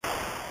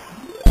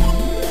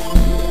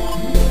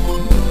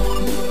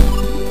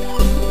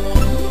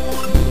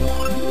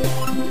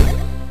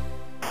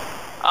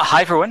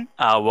Hi, everyone.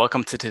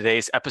 Welcome to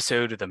today's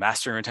episode of the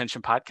Mastering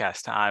Retention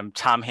Podcast. I'm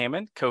Tom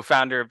Hammond,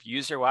 co-founder of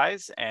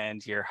UserWise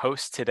and your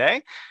host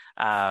today.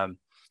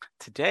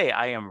 Today,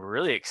 I am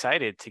really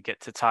excited to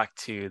get to talk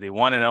to the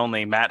one and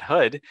only Matt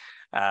Hood.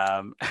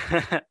 Matt,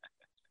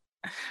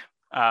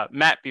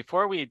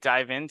 before we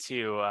dive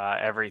into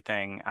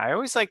everything, I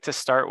always like to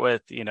start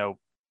with,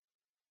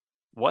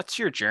 what's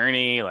your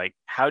journey? Like,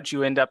 how'd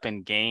you end up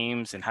in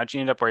games and how'd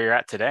you end up where you're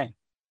at today?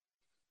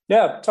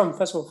 Yeah, Tom,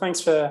 first of all,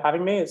 thanks for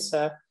having me. It's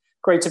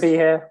great to be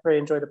here. Really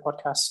enjoy the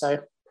podcast. So,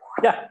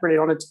 yeah, really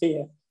honored to be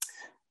here.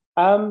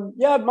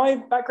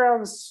 My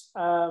background's,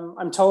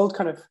 I'm told,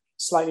 kind of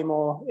slightly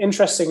more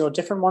interesting or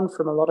different one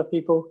from a lot of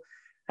people,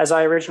 as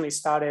I originally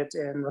started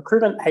in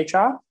recruitment,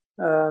 HR,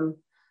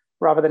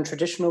 rather than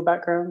traditional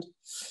background.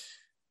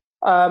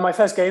 My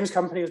first games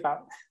company was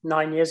about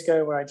 9 years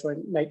ago, where I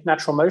joined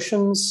Natural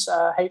Motion's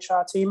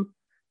HR team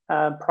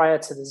prior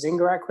to the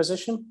Zynga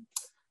acquisition,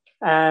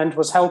 and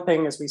was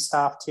helping as we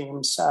staff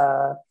teams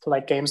for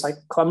like games like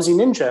Clumsy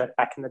Ninja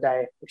back in the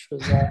day, which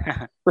was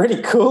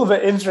really cool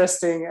but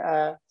interesting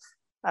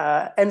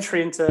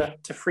entry into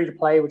free to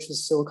play, which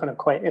is still kind of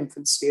quite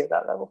infancy at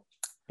that level.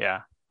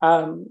 Yeah.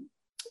 And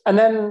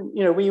then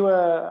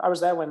I was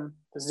there when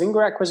the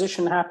Zynga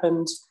acquisition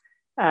happened,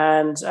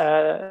 and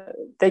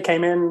they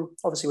came in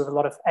obviously with a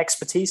lot of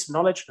expertise and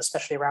knowledge,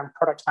 especially around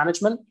product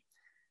management.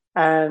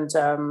 And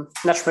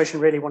Natural Motion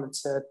really wanted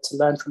to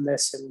learn from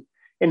this and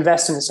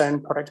invest in its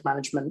own product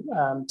management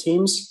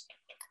teams.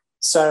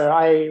 So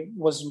I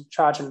was in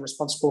charge and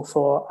responsible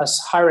for us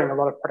hiring a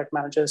lot of product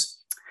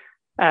managers.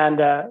 And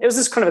it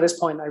was at this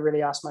point I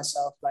really asked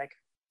myself, like,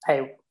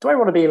 hey, do I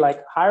want to be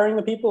like hiring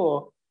the people,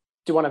 or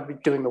do I want to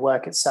be doing the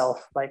work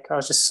itself? Like, I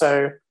was just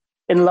so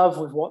in love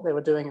with what they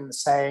were doing and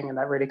saying, and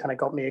that really kind of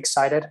got me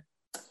excited.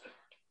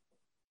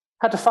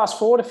 Had to fast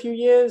forward a few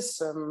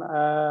years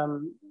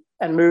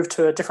and move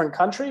to a different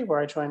country where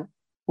I joined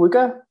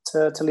Wooga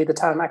to lead the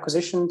talent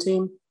acquisition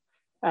team.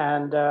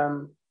 And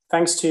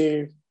thanks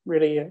to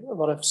really a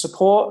lot of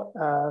support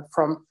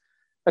from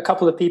a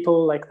couple of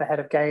people, like the head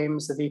of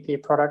games, the VP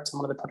of product,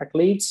 and one of the product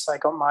leads, I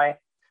got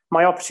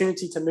my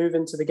opportunity to move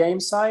into the game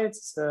side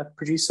as a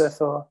producer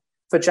for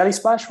Jelly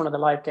Splash, one of the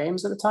live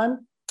games at the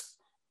time.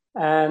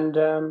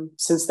 And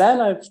since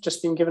then, I've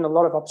just been given a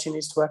lot of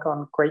opportunities to work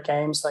on great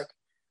games like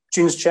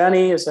June's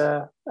Journey as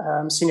a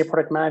senior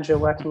product manager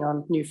working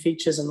on new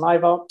features and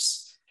live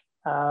ops.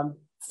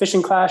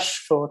 Fishing Clash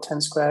for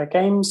 10 Square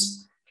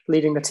Games,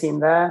 leading the team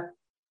there.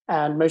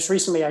 And most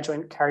recently, I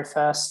joined Carry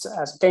First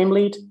as a game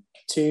lead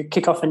to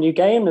kick off a new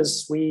game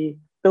as we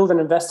build and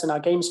invest in our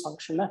games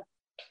function there.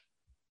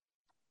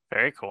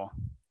 Very cool.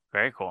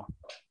 Very cool.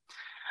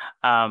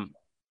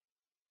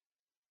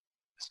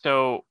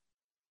 So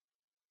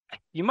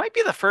you might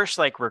be the first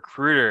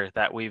recruiter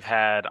that we've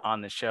had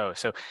on the show.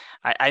 So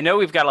I know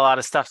we've got a lot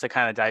of stuff to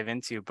kind of dive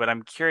into, but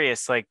I'm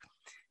curious,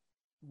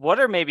 what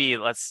are maybe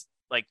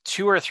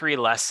two or three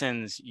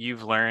lessons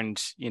you've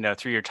learned,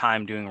 through your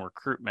time doing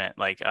recruitment?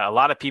 Like a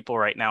lot of people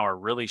right now are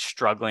really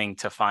struggling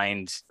to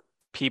find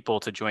people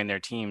to join their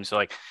team.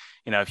 So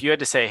if you had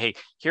to say, hey,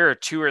 here are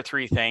two or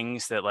three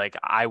things that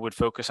I would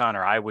focus on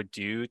or I would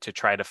do to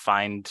try to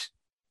find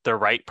the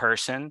right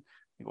person,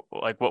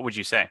 what would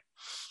you say?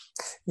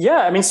 Yeah,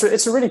 I mean, so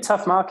it's a really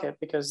tough market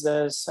because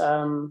there's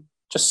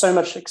just so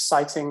much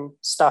exciting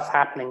stuff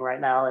happening right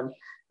now,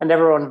 and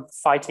everyone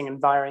fighting and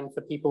vying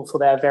for people for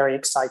their very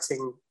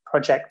exciting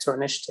project or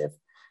initiative.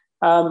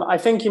 I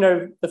think,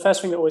 the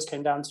first thing that always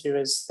came down to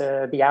is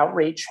the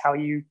outreach, how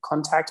you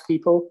contact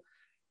people.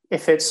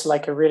 If it's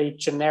like a really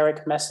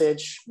generic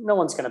message, no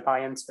one's going to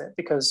buy into it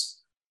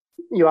because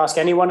you ask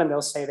anyone and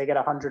they'll say they get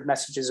 100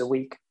 messages a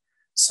week.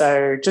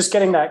 So just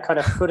getting that kind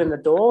of foot in the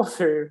door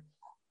through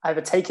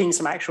either taking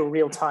some actual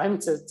real time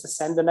to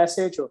send a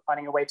message or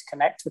finding a way to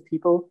connect with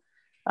people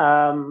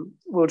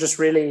will just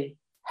really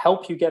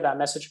help you get that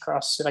message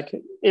across.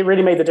 It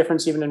really made the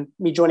difference even in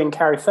me joining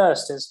Carry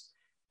First, is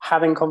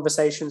having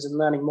conversations and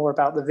learning more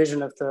about the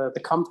vision of the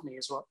company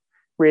is what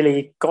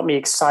really got me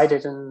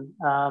excited and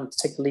to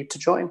take the leap to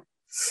join.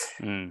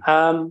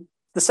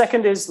 The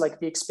second is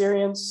the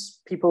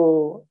experience.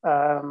 People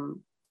are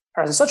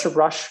in such a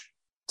rush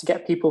to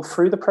get people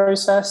through the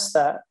process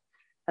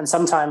and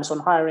sometimes when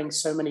hiring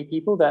so many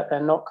people that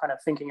they're not kind of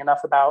thinking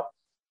enough about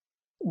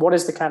what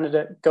is the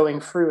candidate going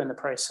through in the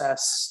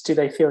process? Do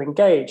they feel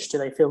engaged? Do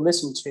they feel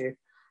listened to?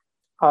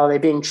 Are they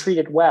being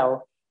treated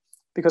well?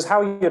 Because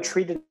how you're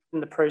treated in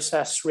the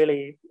process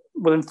really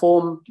will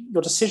inform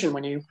your decision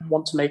when you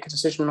want to make a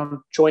decision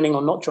on joining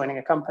or not joining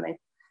a company.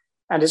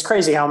 And it's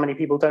crazy how many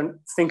people don't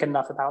think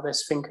enough about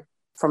this, think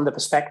from the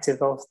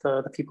perspective of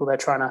the people they're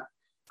trying to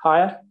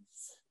hire.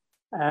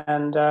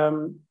 And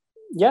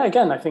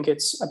again, I think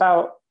it's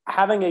about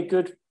having a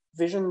good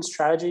vision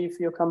strategy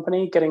for your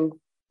company, getting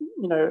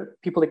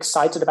people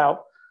excited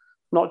about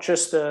not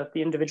just the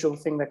individual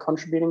thing they're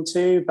contributing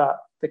to, but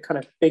the kind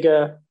of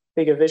bigger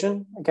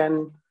vision.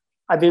 Again,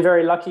 I've been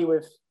very lucky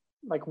with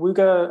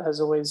Wooga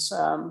has always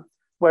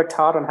worked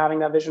hard on having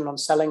that vision, on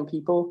selling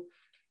people.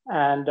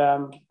 And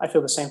I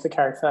feel the same for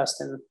Carry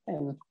First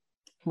in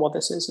what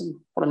this is and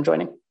what I'm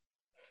joining.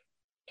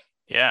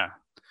 Yeah.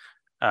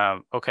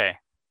 Okay. A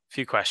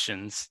few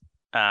questions.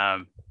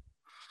 You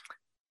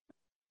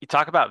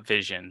talk about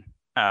vision.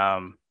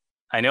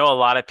 I know a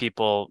lot of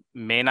people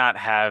may not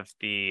have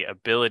the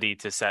ability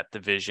to set the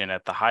vision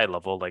at the high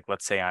level. Like,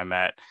 let's say I'm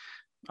at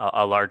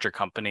a larger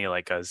company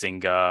like a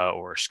Zynga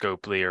or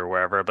Scopely or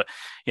wherever, but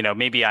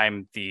maybe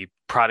I'm the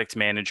product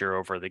manager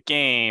over the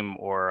game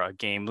or a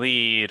game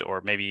lead,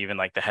 or maybe even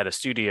like the head of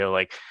studio.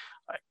 Like,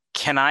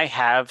 can I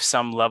have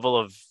some level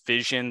of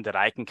vision that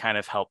I can kind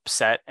of help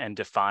set and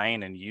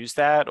define and use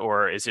that?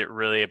 Or is it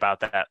really about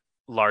that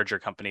larger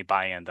company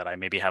buy-in that I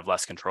maybe have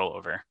less control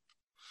over?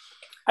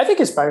 I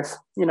think it's both.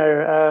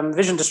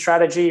 Vision to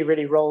strategy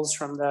really rolls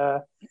from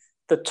the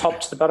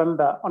top to the bottom,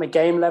 but on a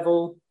game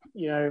level,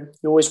 you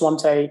always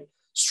want a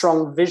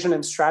strong vision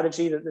and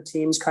strategy that the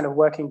team's kind of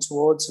working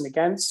towards and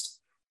against.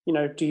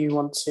 Do you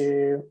want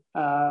to,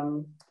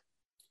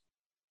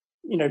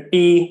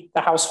 be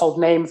the household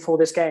name for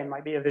this game?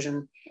 Might be a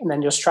vision, and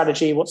then your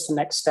strategy. What's the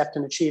next step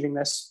in achieving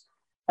this?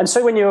 And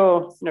so when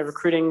you're,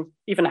 recruiting,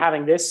 even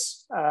having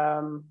this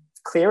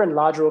clear in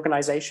larger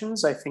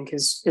organizations, I think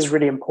is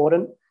really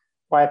important.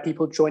 Why are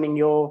people joining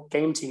your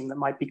game team that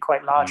might be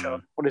quite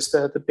larger? What is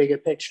the bigger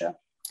picture?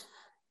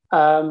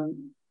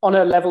 On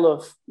a level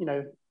of,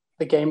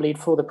 the game lead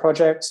for the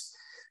project,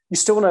 you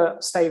still want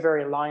to stay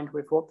very aligned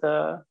with what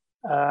the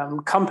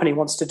company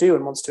wants to do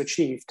and wants to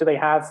achieve. Do they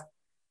have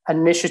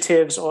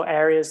initiatives or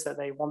areas that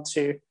they want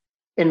to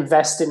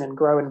invest in and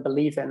grow and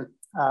believe in?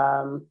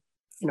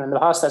 In the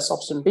past, that's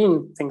often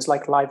been things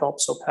like live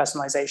ops or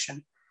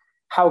personalization.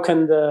 How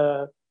can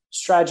the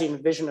strategy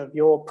and vision of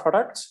your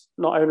product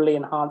not only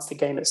enhance the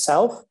game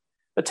itself,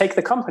 but take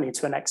the company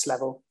to a next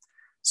level?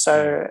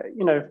 So,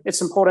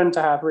 it's important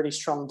to have really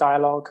strong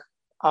dialogue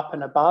up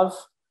and above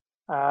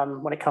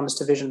when it comes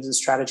to visions and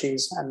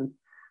strategies, and,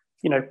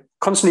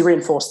 constantly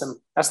reinforce them.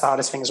 That's the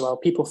hardest thing as well.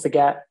 People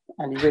forget,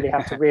 and you really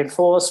have to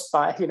reinforce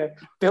by,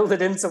 build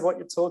it into what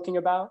you're talking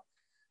about.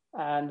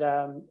 And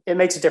it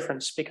makes a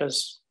difference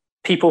because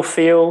people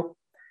feel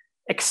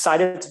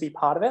excited to be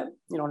part of it.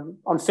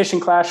 On Fishing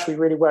Clash, we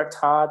really worked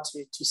hard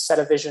to set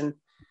a vision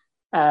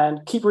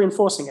and keep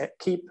reinforcing it,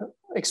 keep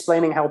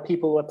explaining how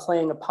people are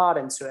playing a part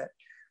into it,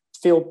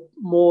 feel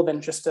more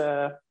than just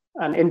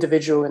an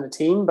individual in a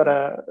team, but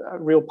a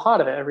real part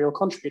of it, a real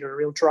contributor, a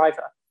real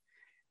driver.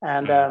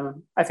 And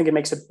I think it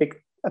makes a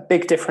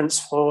big difference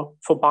for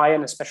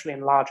buy-in, especially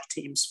in larger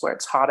teams where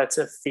it's harder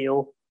to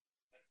feel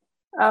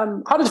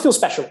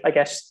special, I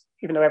guess,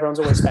 even though everyone's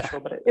always special,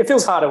 but it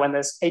feels harder when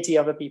there's 80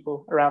 other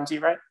people around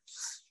you, right?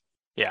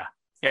 Yeah,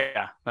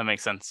 that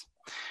makes sense.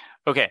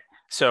 Okay,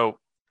 so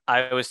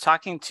I was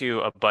talking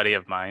to a buddy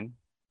of mine,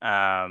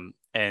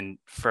 and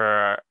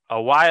for a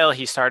while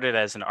he started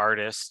as an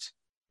artist,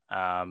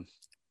 and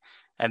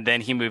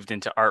then he moved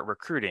into art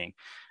recruiting.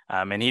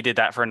 And he did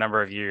that for a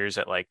number of years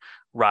at like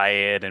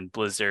Riot and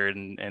Blizzard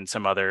and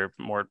some other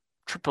more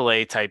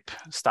AAA type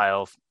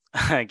style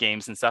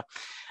games and stuff.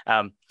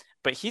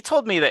 But he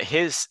told me that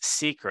his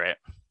secret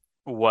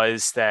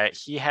was that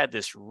he had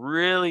this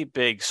really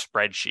big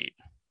spreadsheet,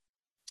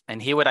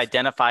 and he would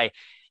identify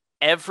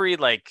every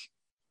like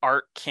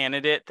art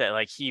candidate that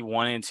like he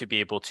wanted to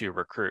be able to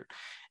recruit.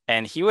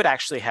 And he would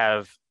actually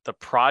have the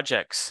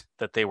projects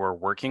that they were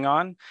working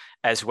on,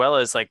 as well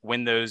as like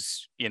when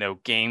those,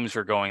 games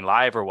were going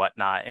live or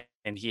whatnot.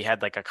 And he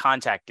had like a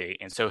contact date.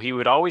 And so he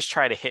would always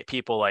try to hit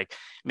people like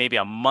maybe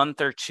a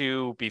month or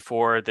two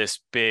before this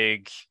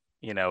big,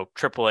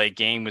 AAA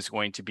game was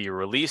going to be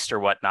released or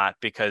whatnot,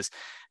 because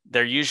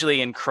they're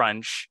usually in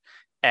crunch.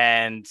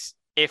 And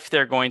if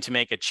they're going to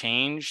make a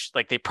change,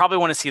 like they probably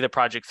want to see the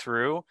project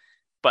through,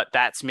 but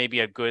that's maybe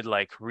a good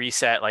like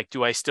reset. Like,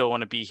 do I still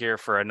want to be here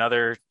for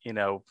another,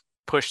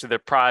 push to the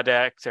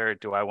product, or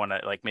do I want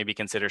to like maybe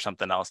consider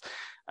something else?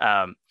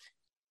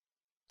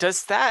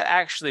 Does that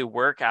actually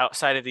work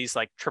outside of these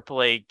like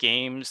AAA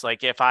games?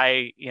 Like if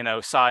I,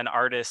 saw an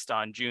artist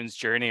on June's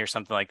Journey or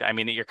something like that, I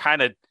mean, you're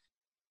kind of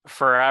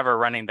forever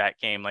running that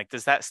game. Like,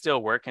 does that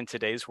still work in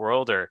today's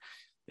world, or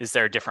is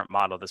there a different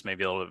model that's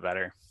maybe a little bit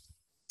better?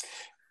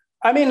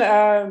 I mean,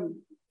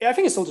 I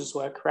think it still just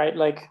work, right?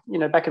 Like,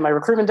 back in my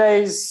recruitment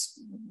days,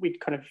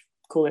 we'd kind of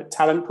call it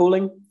talent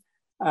pooling.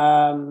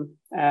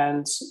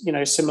 And,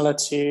 similar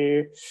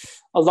to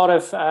a lot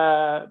of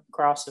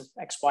graphs of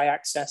XY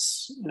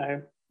axis,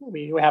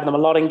 we have them a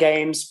lot in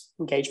games,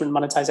 engagement,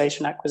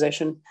 monetization,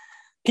 acquisition.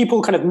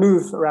 People kind of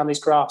move around these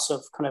graphs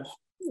of kind of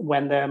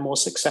when they're more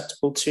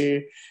susceptible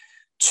to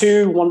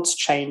want to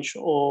change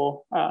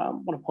or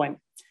want to point.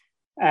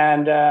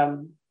 And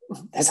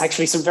there's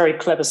actually some very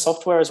clever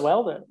software as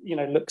well that,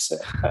 looks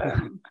at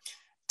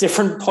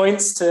different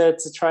points to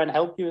try and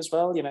help you as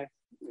well.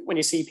 When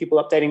you see people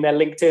updating their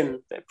LinkedIn,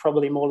 they're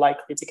probably more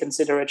likely to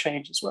consider a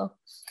change as well.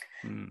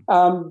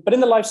 But in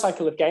the life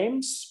cycle of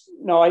games,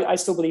 I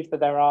still believe that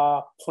there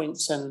are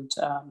points and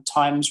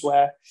times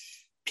where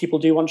people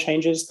do want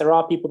changes. There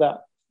are people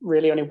that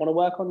really only want to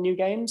work on new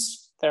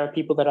games. There are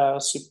people that are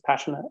super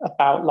passionate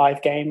about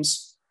live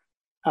games.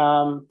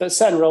 But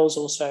certain roles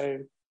also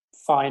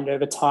find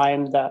over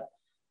time that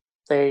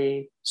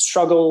they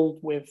struggle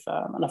with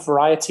enough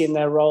variety in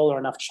their role or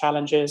enough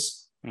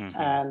challenges.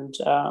 And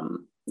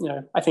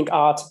I think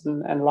art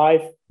and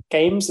live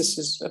games, this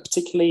is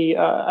particularly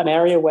an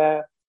area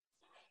where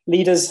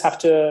leaders have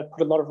to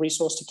put a lot of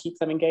resource to keep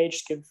them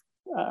engaged, give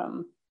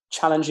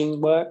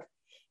challenging work,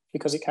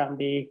 because it can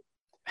be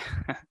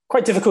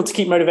quite difficult to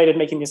keep motivated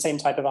making the same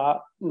type of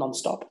art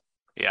nonstop.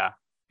 Yeah.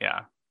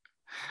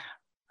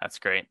 That's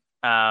great.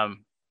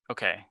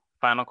 Okay,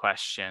 final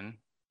question.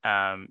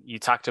 You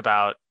talked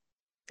about,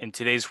 in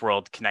today's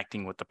world,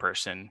 connecting with the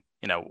person.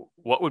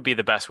 What would be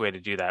the best way to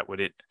do that?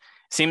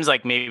 Seems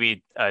like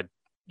maybe a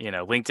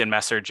LinkedIn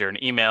message or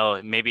an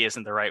email maybe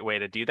isn't the right way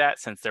to do that,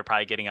 since they're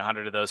probably getting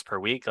 100 of those per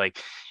week. Like,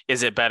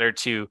 is it better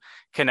to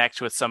connect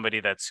with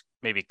somebody that's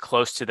maybe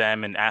close to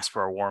them and ask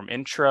for a warm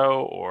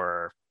intro?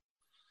 Or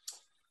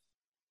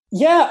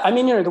yeah, I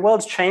mean, the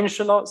world's changed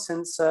a lot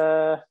since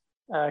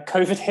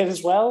COVID hit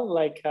as well.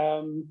 Like,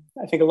 I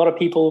think a lot of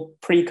people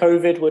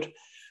pre-COVID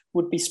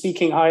would be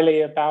speaking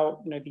highly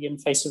about the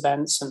in-face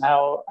events and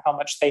how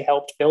much they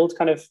helped build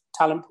kind of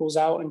talent pools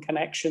out and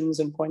connections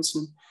and points.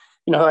 And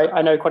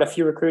I know quite a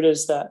few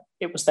recruiters that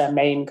it was their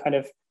main kind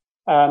of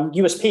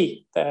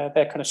USP, their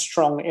kind of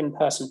strong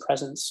in-person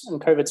presence, and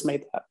COVID's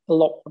made that a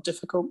lot more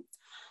difficult.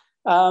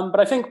 But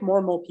I think more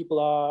and more people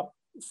are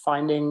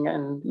finding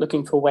and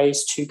looking for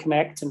ways to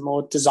connect and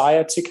more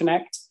desire to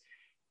connect.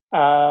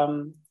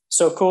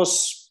 So of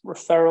course,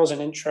 referrals and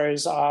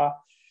intros are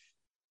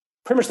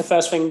pretty much the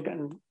first thing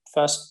and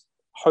first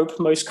hope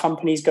most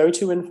companies go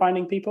to in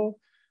finding people.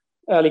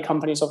 Early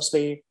companies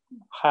obviously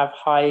have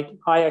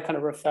higher kind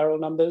of referral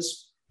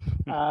numbers.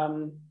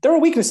 There are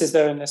weaknesses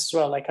though in this as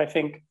well. Like, I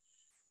think,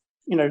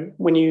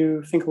 when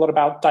you think a lot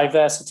about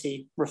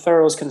diversity,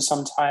 referrals can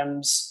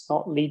sometimes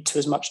not lead to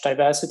as much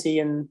diversity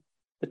in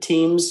the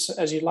teams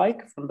as you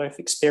like, from both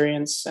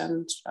experience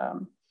and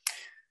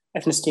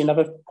ethnicity and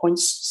other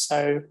points.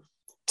 So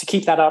to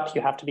keep that up,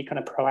 you have to be kind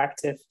of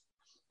proactive.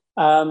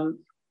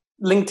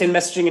 LinkedIn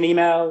messaging and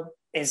email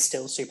is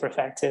still super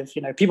effective.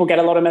 People get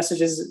a lot of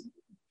messages,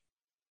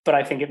 but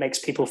I think it makes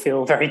people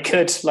feel very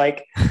good.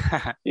 Like,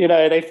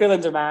 they feel in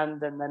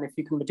demand, and then if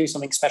you can do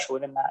something special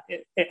within that,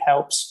 it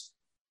helps.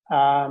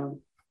 But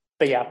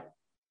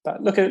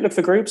look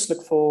for groups,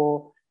 look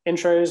for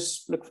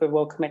intros, look for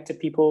well-connected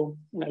people,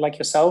 like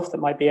yourself, that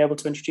might be able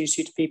to introduce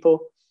you to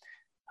people.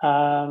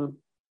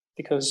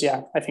 Because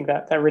I think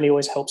that really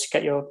always helps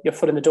get your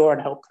foot in the door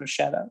and help kind of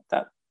share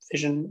that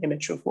vision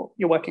image of what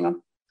you're working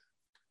on.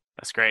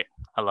 That's great.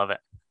 I love it.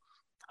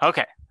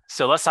 Okay,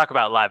 so let's talk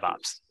about live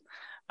ops.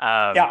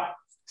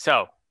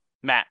 So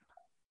Matt,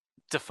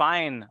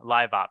 define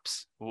live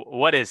ops.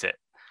 What is it?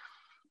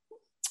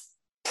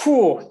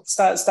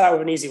 Start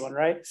with an easy one,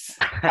 right?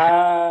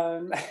 I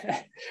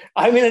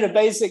mean, at a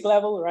basic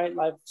level, right?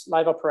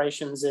 Live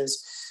operations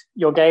is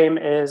your game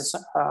is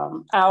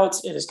out.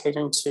 It is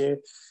catering to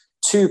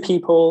two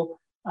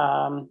people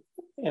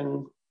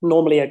in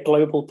normally a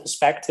global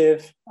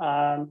perspective.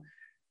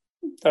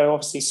 Though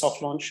obviously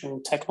soft launch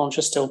and tech launch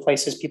are still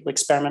places people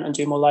experiment and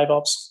do more live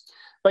ops.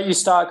 But you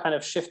start kind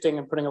of shifting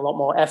and putting a lot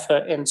more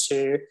effort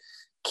into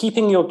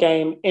keeping your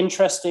game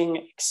interesting,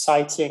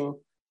 exciting,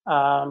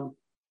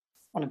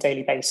 on a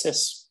daily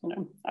basis.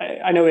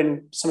 I know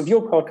in some of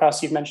your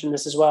podcasts you've mentioned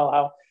this as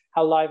well,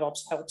 how live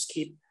ops helps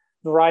keep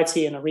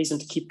variety and a reason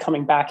to keep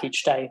coming back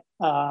each day.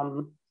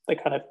 The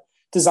kind of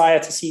desire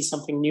to see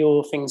something new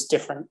or things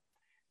different.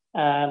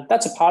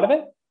 That's a part of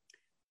it.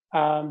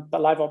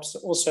 But live ops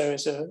also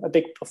is a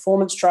big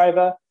performance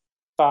driver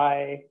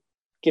by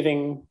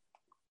giving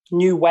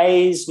new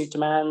ways, new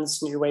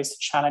demands, new ways to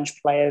challenge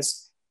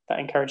players that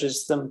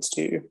encourages them to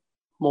do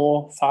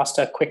more,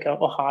 faster, quicker,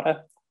 or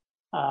harder.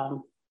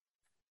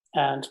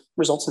 And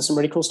results in some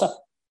really cool stuff.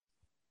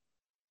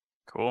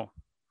 Cool.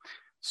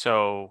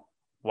 So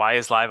why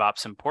is live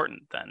ops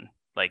important then?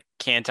 Like,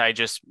 can't I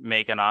just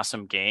make an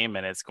awesome game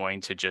and it's going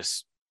to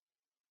just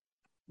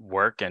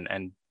work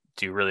and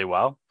do really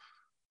well?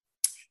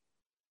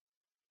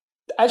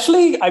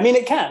 Actually, I mean,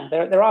 it can.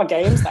 There are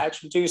games that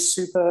actually do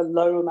super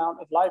low amount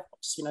of live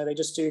ops. They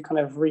just do kind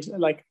of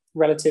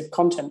relative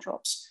content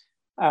drops.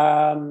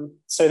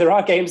 So there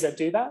are games that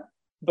do that,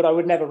 but I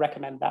would never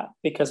recommend that,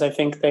 because I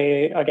think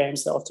they are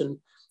games that often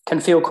can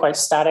feel quite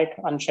static,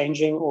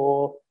 unchanging,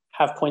 or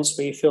have points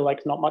where you feel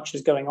like not much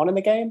is going on in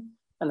the game,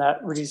 and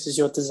that reduces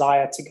your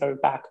desire to go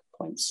back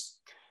points.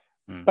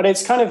 But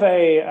it's kind of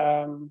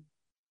a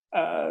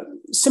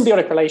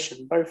symbiotic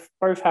relation.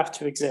 Both have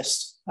to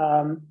exist.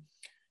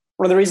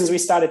 One of the reasons we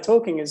started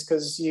talking is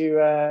because you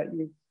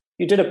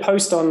did a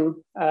post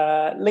on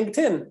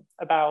LinkedIn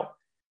about,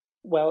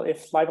 well,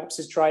 if live ops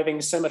is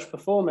driving so much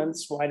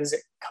performance, why does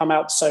it come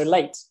out so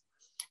late?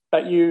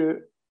 But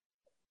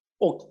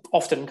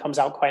often comes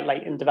out quite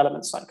late in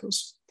development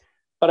cycles.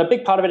 But a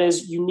big part of it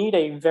is you need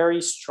a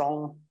very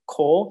strong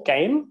core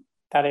game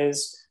that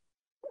is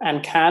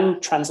and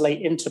can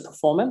translate into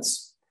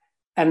performance.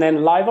 And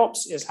then live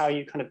ops is how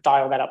you kind of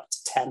dial that up to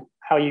 10,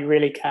 how you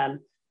really can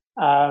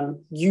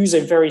use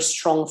a very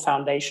strong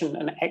foundation,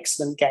 an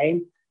excellent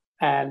game,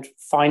 and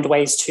find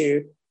ways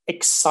to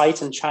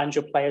excite and challenge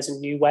your players in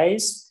new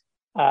ways,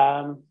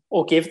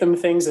 or give them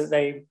things that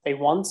they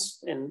want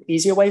in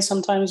easier ways,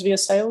 sometimes via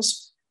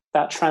sales,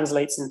 that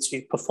translates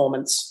into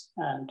performance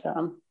and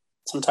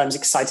sometimes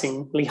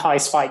excitingly high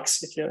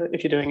spikes if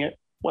you're doing it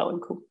well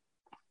and cool.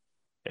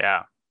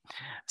 Yeah.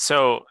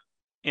 So,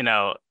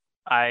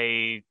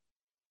 I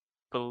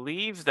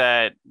believe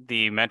that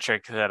the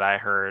metric that I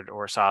heard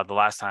or saw the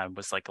last time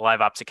was like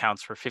live ops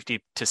accounts for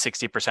 50 to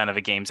 60% of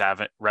a game's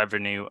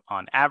revenue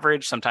on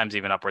average, sometimes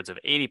even upwards of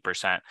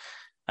 80%.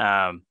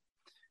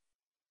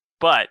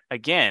 But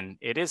again,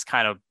 it is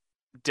kind of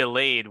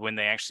delayed when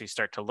they actually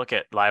start to look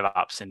at live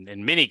ops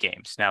in mini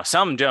games. Now,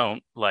 some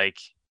don't, like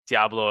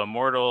Diablo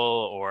Immortal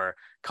or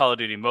Call of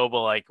Duty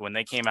Mobile. Like when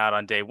they came out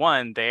on day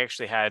one, they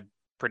actually had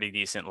pretty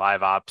decent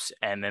live ops,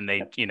 and then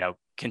they,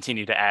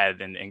 continue to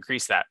add and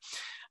increase that.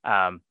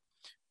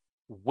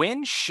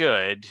 When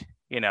should,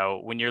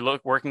 when you're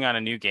working on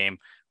a new game,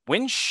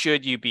 when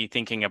should you be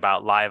thinking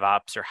about live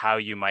ops or how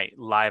you might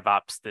live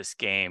ops this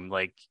game?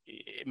 Like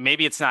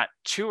maybe it's not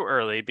too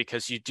early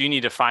because you do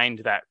need to find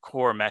that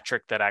core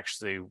metric that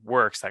actually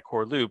works, that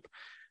core loop.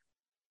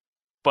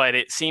 But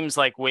it seems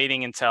like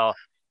waiting until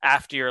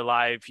after you're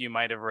live, you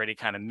might have already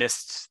kind of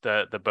missed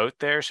the boat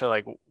there. So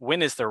like,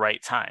 when is the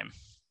right time?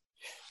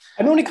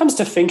 And when it comes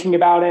to thinking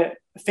about it,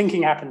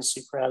 thinking happens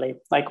super early.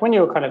 Like when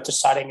you're kind of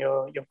deciding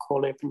your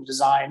core loop and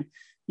design,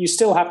 you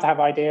still have to have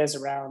ideas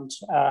around,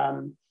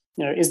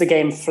 is the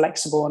game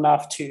flexible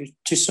enough to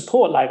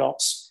support live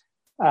ops?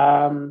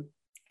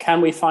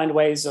 Can we find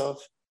ways of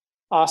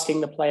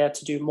asking the player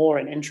to do more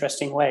in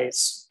interesting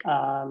ways?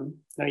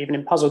 Even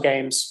in puzzle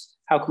games,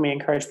 how can we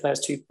encourage players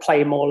to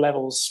play more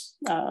levels,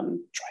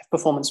 drive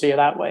performance via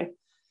that way?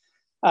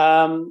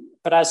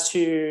 But as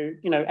to,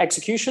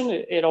 execution,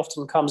 it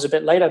often comes a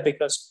bit later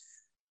because,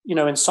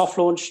 in soft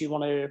launch, you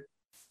want to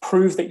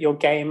prove that your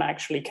game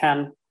actually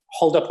can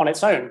hold up on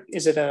its own.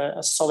 Is it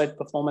a solid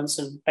performance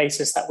and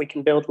basis that we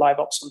can build live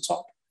ops on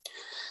top?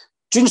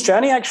 June's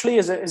Journey actually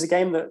is a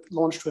game that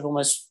launched with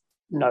almost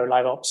no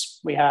live ops.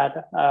 We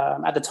had,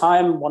 at the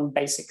time, one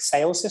basic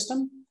sales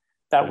system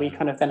that we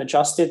kind of then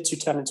adjusted to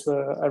turn into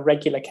a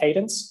regular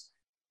cadence.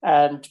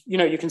 And,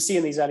 you can see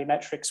in these early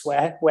metrics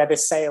where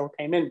this sale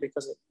came in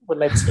because it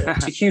led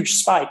to huge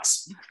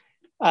spikes.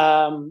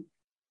 And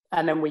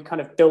then we kind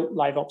of built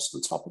live ops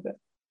on top of it.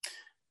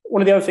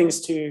 One of the other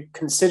things to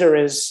consider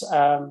is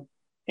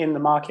in the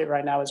market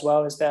right now as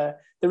well is there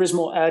is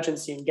more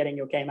urgency in getting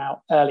your game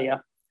out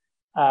earlier,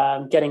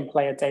 getting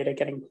player data,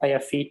 getting player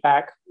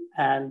feedback.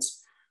 And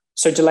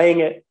so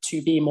delaying it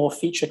to be more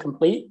feature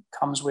complete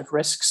comes with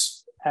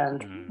risks,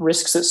 and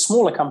risks that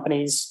smaller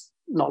companies,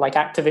 not like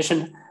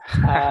Activision,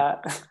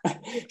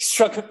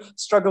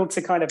 struggle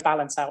to kind of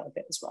balance out a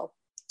bit as well.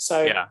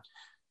 So yeah.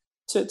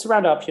 To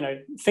round up,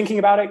 thinking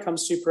about it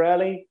comes super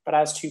early, but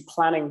as to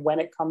planning when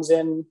it comes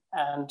in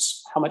and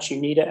how much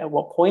you need it at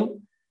what point,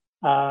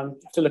 you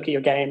have to look at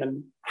your game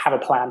and have a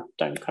plan.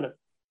 Don't kind of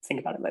think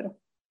about it later.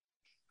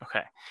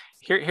 Okay.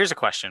 Here's a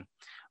question.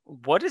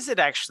 What does it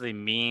actually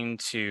mean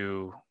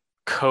to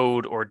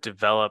code or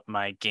develop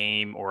my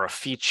game or a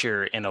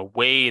feature in a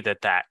way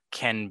that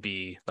can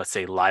be, let's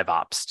say, live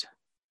opsed?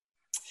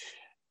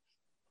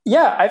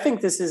 Yeah, I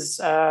think this is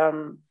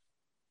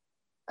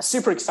a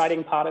super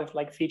exciting part of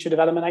like feature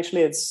development.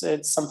 Actually, it's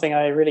something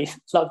I really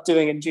love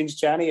doing in June's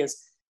Journey,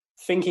 is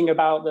thinking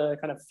about the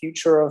kind of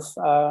future of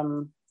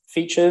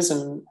features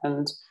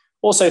and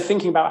also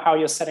thinking about how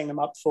you're setting them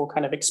up for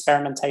kind of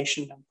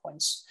experimentation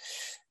endpoints.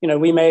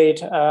 We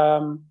made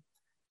a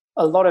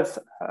lot of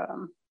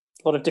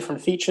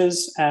different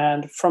features,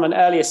 and from an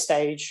earlier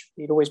stage,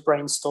 we'd always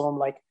brainstorm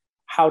like,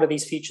 how do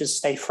these features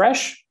stay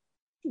fresh?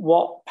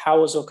 What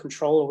powers or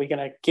control are we going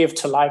to give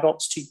to live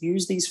ops to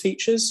use these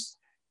features?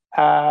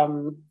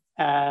 And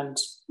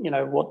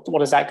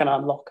what is that going to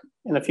unlock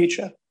in the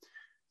future?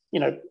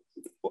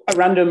 A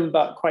random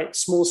but quite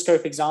small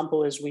scope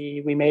example is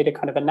we made a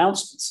kind of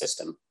announcement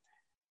system,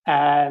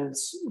 and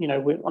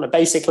on a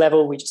basic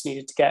level we just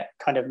needed to get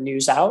kind of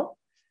news out,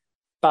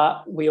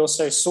 but we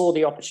also saw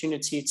the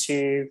opportunity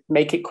to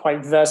make it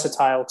quite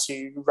versatile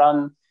to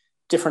run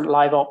different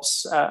live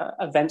ops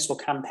events or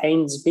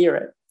campaigns via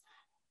it.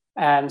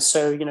 And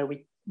so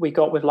we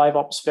got with live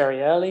ops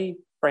very early,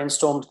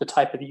 brainstormed the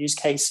type of use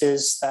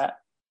cases that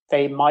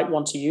they might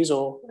want to use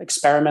or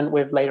experiment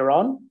with later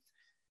on,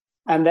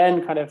 and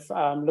then kind of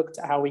looked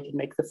at how we can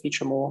make the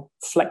feature more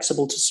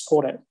flexible to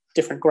support it.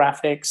 Different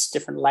graphics,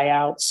 different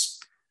layouts,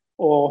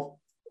 or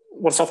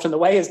what's often the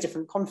way is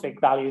different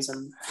config values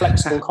and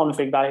flexible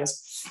config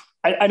values.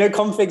 I know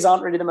configs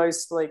aren't really the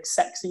most like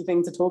sexy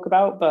thing to talk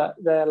about, but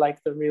they're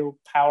like the real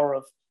power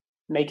of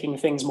making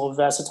things more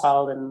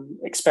versatile and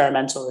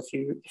experimental if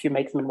you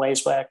make them in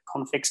ways where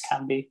configs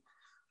can be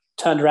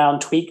turned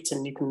around, tweaked,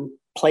 and you can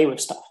play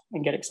with stuff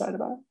and get excited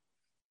about it.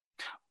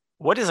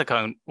 What is a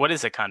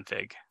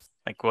config?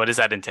 Like, what does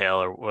that entail,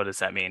 or what does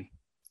that mean?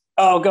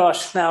 Oh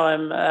gosh, now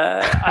I'm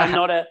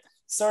not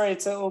sorry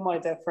to all my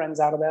dev friends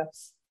out of there.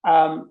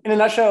 In a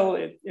nutshell,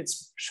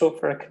 it's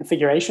short for a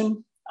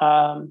configuration.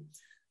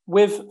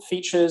 with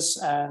features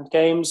and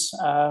games,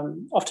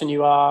 often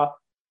you are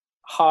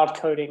hard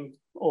coding,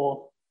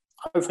 or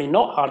hopefully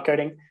not hard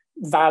coding,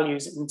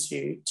 values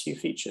into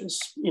features.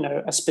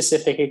 A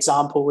specific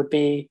example would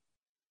be,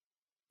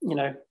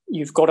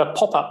 you've got a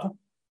pop-up,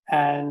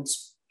 and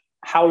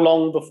how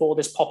long before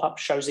this pop-up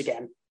shows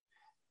again.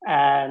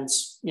 And,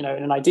 in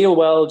an ideal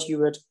world, you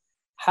would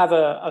have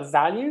a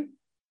value,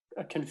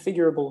 a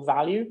configurable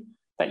value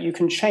that you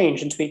can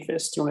change and tweak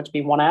this. Do you want it to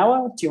be 1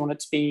 hour? Do you want it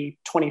to be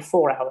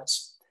 24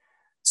 hours?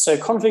 So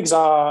configs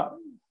are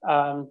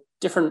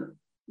different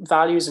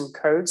values and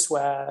codes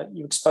where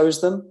you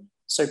expose them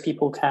so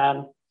people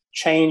can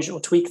change or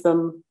tweak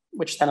them,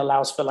 which then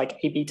allows for like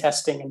A/B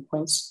testing and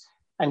points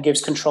and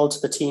gives control to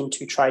the team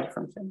to try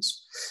different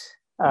things.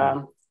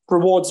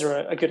 Rewards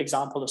are a good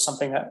example of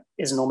something that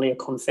is normally a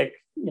config.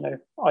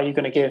 Are you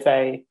going to give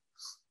a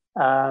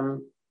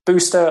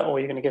booster, or are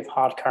you going to give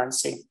hard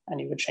currency? And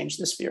you would change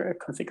this for your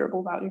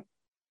configurable value.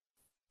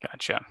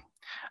 Gotcha.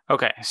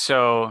 Okay,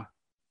 so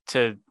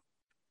to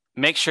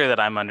make sure that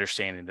I'm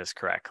understanding this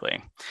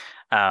correctly,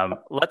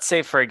 let's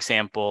say, for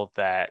example,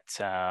 that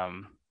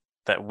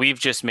that we've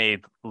just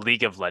made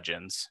League of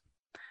Legends,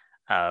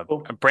 a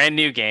brand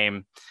new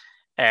game,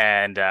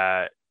 and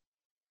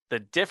the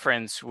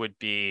difference would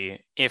be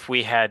if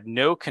we had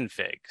no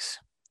configs.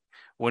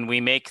 When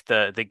we make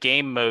the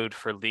game mode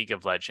for League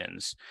of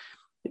Legends,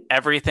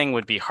 everything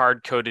would be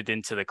hard coded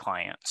into the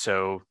client.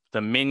 So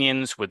the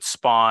minions would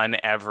spawn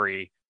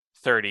every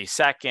 30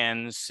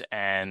 seconds,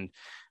 and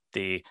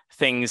the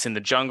things in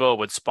the jungle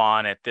would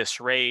spawn at this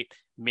rate.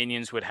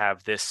 Minions would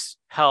have this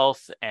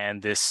health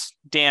and this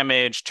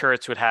damage.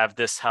 Turrets would have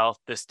this health,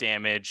 this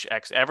damage.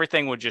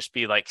 Everything would just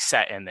be like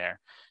set in there.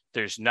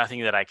 There's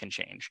nothing that I can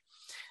change.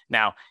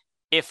 Now,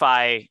 if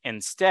I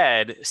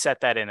instead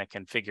set that in a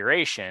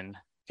configuration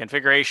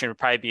would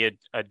probably be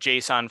a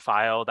JSON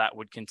file that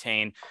would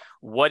contain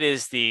what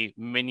is the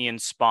minion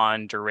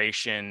spawn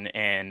duration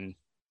in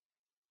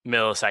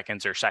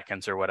milliseconds or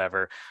seconds or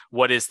whatever.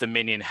 What is the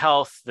minion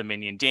health, the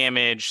minion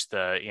damage,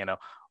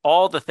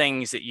 all the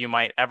things that you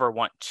might ever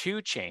want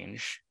to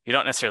change. You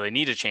don't necessarily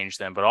need to change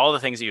them, but all the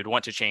things that you'd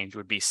want to change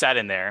would be set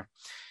in there.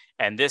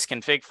 And this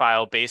config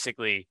file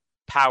basically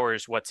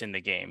powers what's in the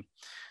game.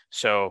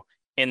 So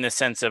in the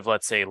sense of,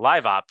 let's say,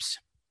 live ops,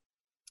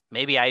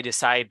 maybe I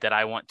decide that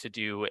I want to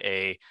do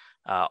a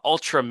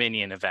ultra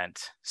minion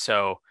event.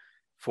 So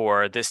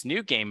for this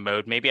new game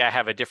mode, maybe I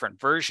have a different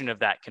version of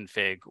that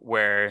config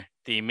where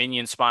the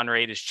minion spawn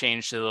rate is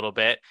changed a little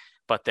bit,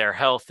 but their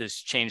health is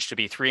changed to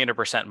be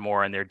 300%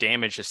 more and their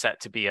damage is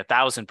set to be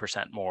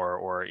 1,000% more,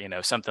 or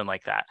something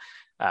like that.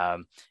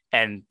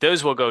 And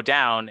those will go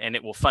down, and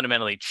it will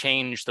fundamentally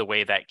change the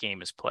way that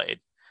game is played.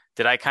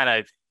 Did I kind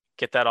of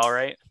get that all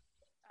right?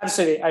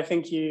 Absolutely. I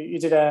think you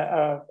did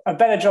a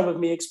better job of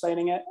me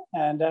explaining it.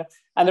 And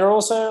there are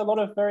also a lot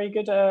of very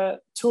good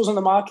tools on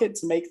the market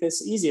to make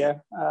this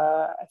easier.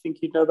 I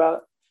think you'd know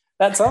about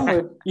that, Tom,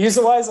 with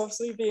UserWise,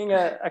 obviously being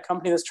a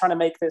company that's trying to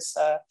make this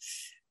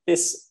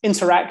this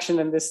interaction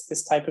and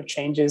this type of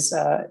changes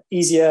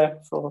easier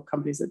for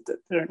companies that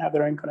don't have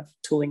their own kind of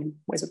tooling and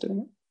ways of doing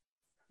it.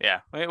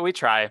 Yeah, we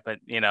try, but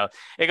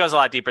it goes a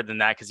lot deeper than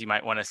that, because you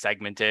might want to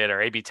segment it or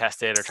A/B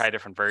test it or try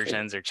different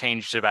versions or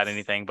change about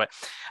anything. But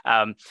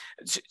I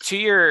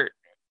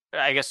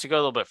guess to go a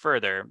little bit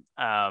further,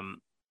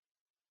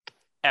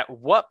 at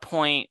what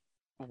point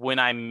when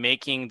I'm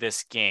making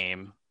this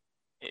game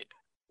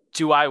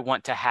do I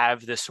want to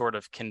have this sort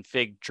of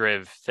config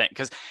driv thing?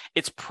 Because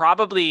it's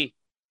probably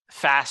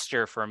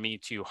faster for me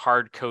to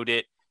hard code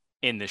it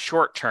in the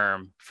short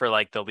term for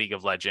like the League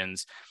of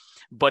Legends.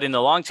 But in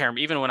the long term,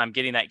 even when I'm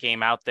getting that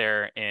game out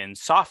there in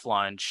soft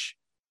launch,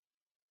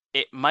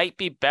 it might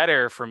be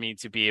better for me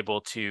to be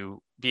able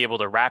to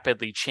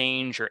rapidly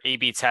change or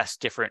A/B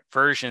test different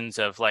versions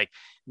of like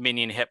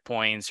minion hit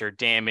points or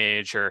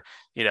damage, or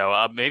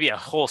maybe a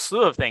whole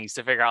slew of things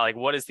to figure out like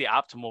what is the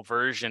optimal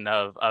version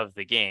of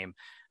the game.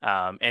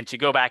 And to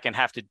go back and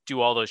have to do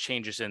all those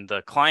changes in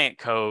the client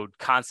code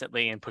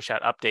constantly and push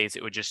out updates,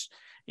 it would just,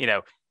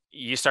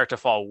 you start to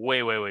fall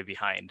way, way, way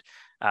behind.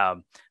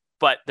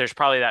 But there's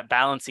probably that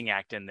balancing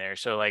act in there.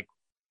 So like,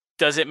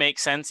 does it make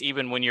sense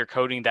even when you're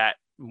coding that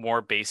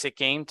more basic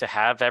game to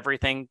have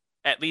everything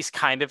at least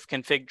kind of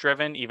config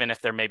driven, even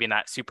if they're maybe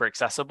not super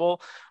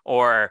accessible?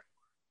 Or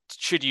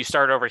should you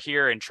start over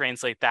here and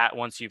translate that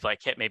once you've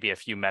like hit maybe a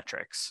few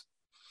metrics?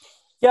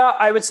 Yeah,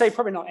 I would say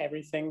probably not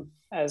everything,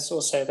 as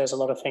also there's a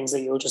lot of things that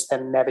you'll just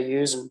then never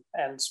use.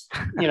 And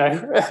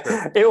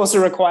it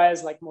also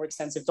requires like more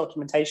extensive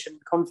documentation.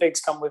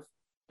 Configs come with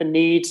the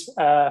need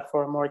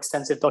for a more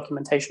extensive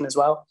documentation as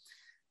well.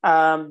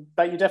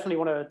 But you definitely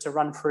want to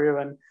run through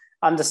and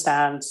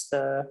understand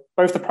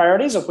both the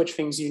priorities of which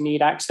things you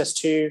need access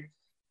to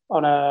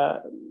on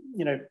a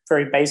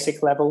very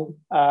basic level,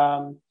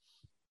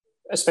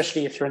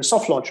 especially if you're in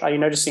soft launch. Are you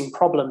noticing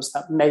problems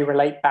that may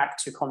relate back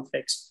to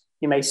configs?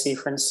 You may see,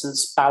 for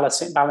instance,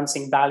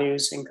 balancing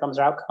values, incomes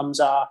or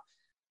outcomes are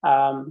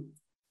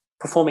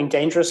performing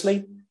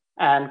dangerously.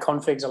 and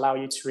configs allow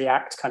you to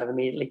react kind of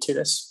immediately to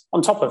this,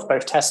 on top of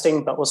both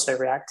testing, but also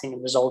reacting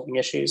and resolving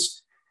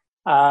issues.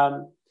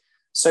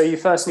 So you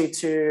first need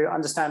to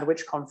understand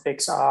which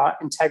configs are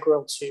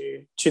integral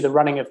to the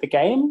running of the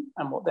game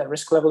and what their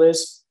risk level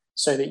is,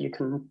 so that you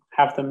can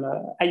have them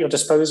at your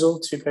disposal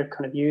to both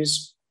kind of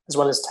use as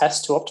well as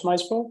test to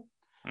optimize for.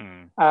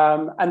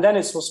 And then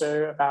it's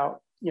also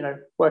about,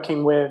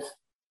 working with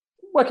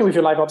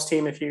your live ops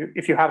team, if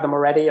you have them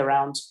already,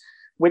 around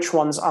which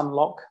ones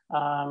unlock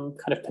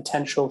kind of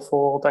potential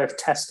for both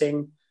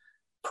testing,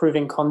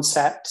 proving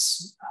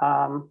concepts,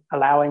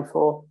 allowing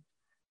for,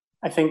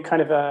 I think,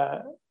 kind of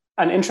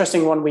an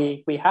interesting one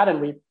we had and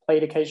we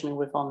played occasionally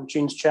with on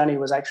June's Journey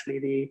was actually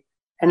the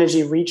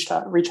energy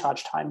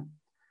recharge time.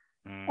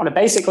 On a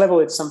basic level,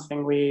 it's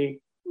something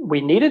we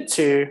needed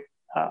to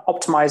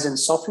optimize in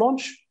soft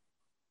launch.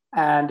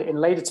 And in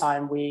later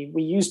time, we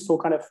used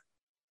for kind of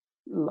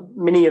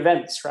mini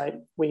events, right?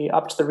 We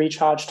upped the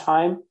recharge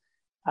time,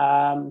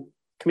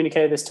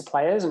 communicated this to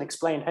players and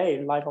explained,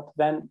 hey, live op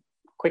event,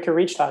 quicker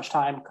recharge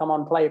time, come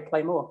on, play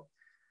more.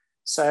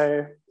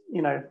 So,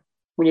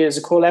 we need it as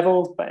a core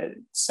level, but it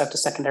served a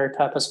secondary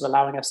purpose of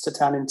allowing us to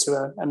turn into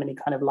a mini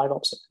kind of live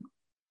ops event.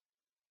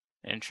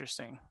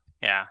 Interesting.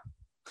 Yeah.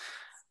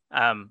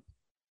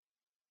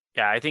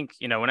 I think,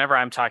 whenever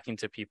I'm talking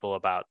to people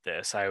about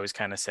this, I always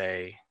kind of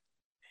say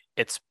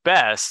it's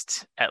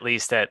best, at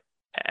least at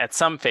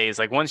some phase,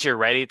 like once you're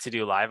ready to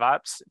do live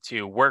ops,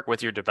 to work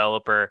with your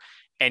developer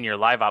and your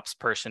live ops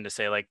person to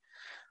say like,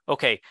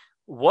 okay,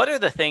 what are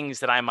the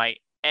things that I might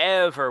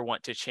ever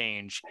want to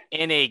change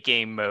in a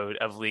game mode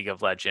of League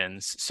of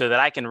Legends, so that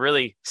I can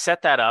really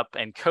set that up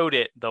and code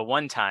it the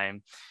one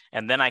time,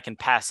 and then I can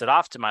pass it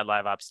off to my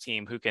live ops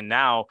team, who can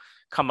now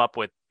come up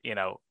with,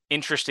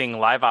 interesting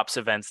live ops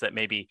events that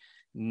maybe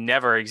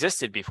never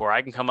existed before.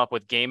 I can come up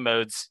with game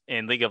modes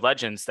in League of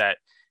Legends that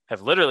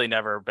have literally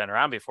never been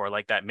around before,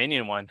 like that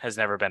minion one has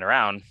never been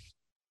around.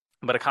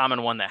 But a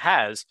common one that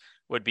has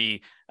would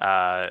be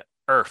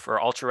URF,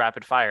 or ultra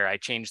rapid fire. I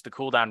changed the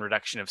cooldown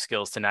reduction of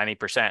skills to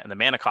 90% and the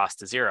mana cost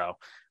to 0.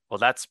 Well,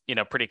 that's,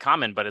 pretty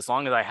common, but as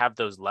long as I have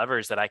those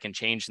levers that I can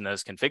change in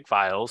those config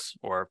files,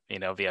 or,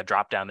 via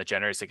drop down that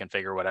generates the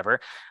config or whatever,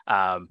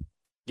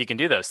 you can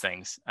do those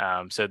things.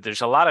 So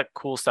there's a lot of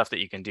cool stuff that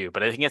you can do,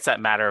 but I think it's that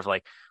matter of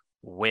like,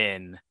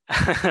 when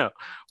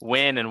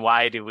and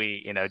why do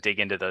we, dig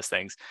into those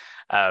things?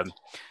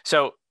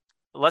 So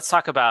let's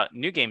talk about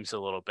new games a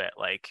little bit.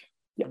 Like,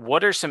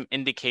 what are some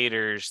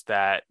indicators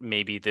that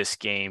maybe this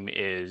game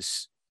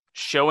is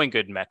showing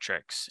good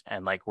metrics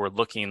and like we're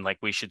looking like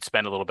we should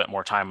spend a little bit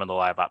more time on the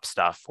live ops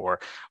stuff? Or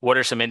what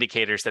are some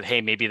indicators that,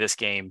 hey, maybe this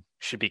game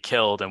should be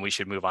killed and we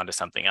should move on to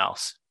something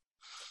else?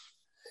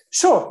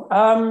 Sure.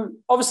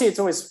 Obviously, it's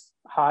always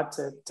hard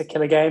to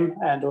kill a game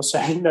and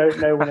also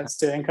know when it's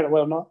doing kind of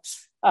well or not.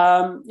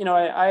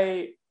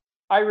 I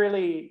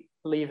really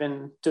believe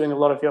in doing a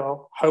lot of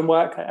your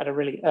homework at a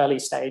really early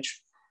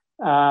stage.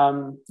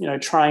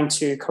 Trying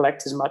to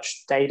collect as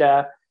much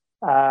data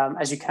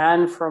as you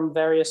can from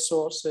various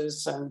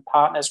sources and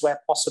partners where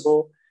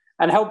possible,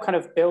 and help kind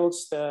of build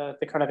the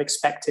kind of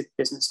expected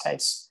business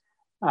case.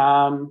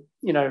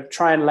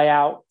 Try and lay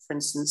out, for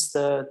instance,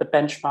 the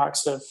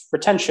benchmarks of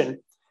retention.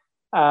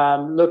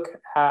 Look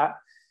at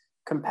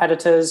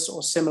competitors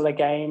or similar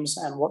games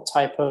and what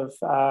type of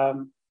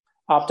ARPDAU,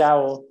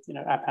 or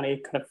App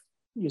Annie kind of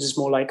uses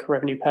more like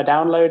revenue per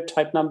download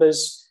type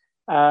numbers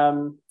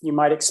you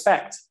might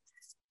expect.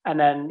 And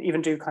then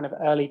even do kind of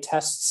early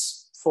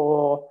tests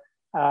for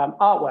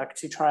artwork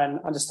to try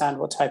and understand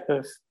what type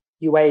of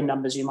UA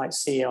numbers you might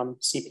see on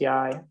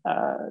CPI,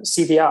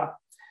 CVR,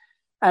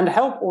 and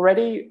help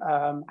already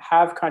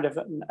have kind of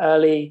an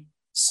early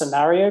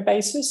scenario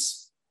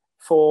basis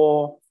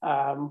for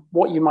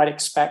what you might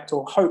expect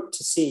or hope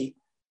to see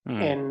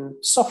in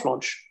soft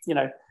launch.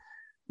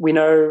 We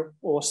know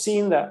or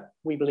seen that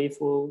we believe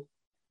we'll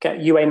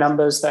get UA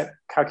numbers that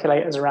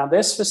calculate as around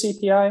this for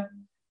CPI.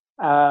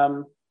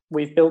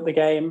 We've built the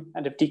game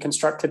and have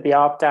deconstructed the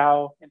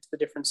ARPDAU into the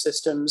different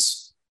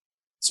systems.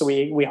 So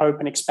we hope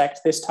and expect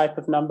this type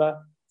of number.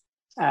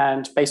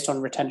 And based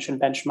on retention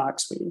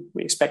benchmarks,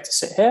 we expect to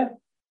sit here.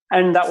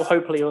 And that will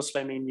hopefully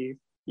also mean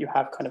you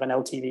have kind of an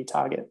LTV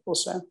target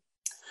also.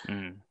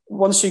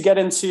 Once you get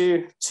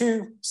into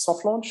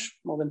soft launch,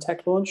 more than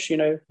tech launch,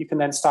 you can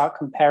then start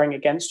comparing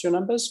against your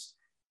numbers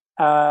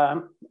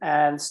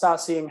and start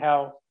seeing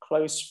how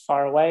close,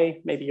 far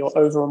away, maybe you're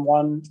over on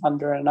one,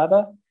 under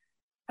another,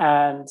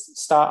 and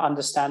start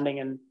understanding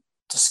and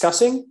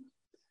discussing,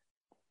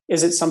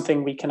 is it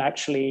something we can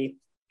actually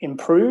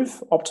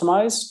improve,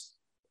 optimize,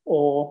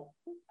 or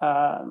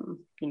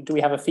do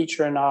we have a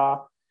feature in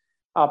our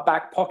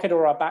back pocket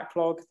or our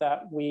backlog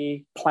that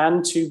we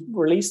plan to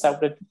release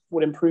that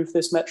would improve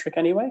this metric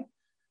anyway?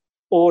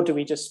 Or do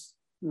we just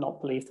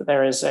not believe that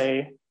there is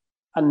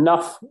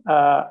enough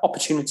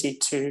opportunity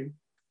to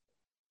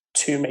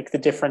make the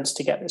difference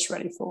to get this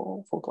ready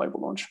for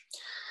global launch?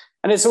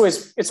 And it's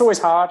always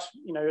hard.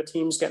 Your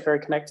teams get very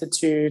connected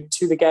to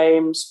the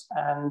games,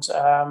 and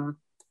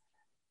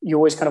you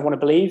always kind of want to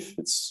believe.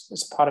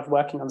 It's a part of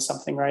working on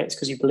something, right? It's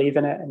because you believe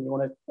in it and you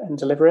want to and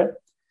deliver it.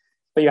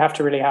 But you have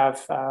to really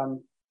have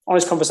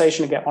honest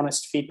conversation and get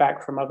honest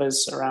feedback from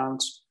others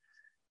around,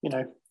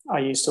 are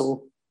you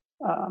still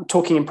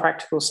talking in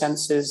practical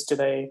senses? Do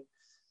they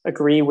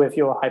agree with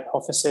your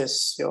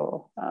hypothesis,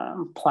 your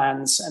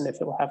plans, and if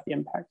it will have the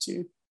impact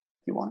you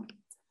want?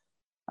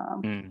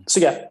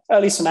 So yeah,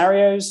 early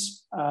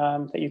scenarios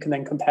that you can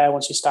then compare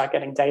once you start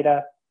getting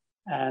data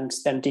and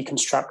then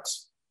deconstruct.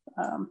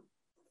 I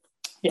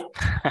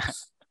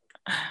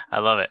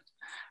love it.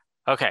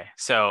 Okay,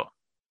 so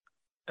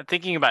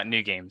thinking about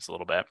new games a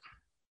little bit,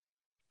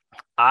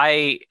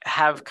 I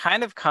have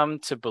kind of come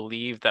to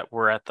believe that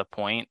we're at the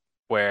point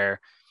where,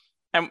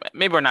 and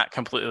maybe we're not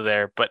completely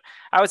there, but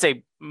I would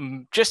say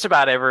just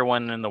about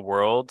everyone in the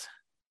world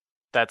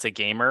that's a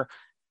gamer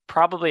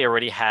probably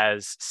already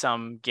has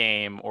some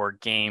game or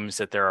games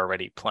that they're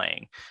already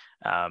playing.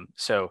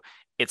 So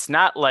it's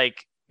not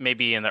like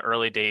maybe in the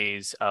early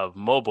days of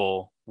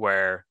mobile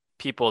where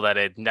people that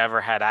had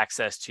never had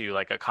access to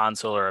like a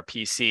console or a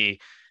PC,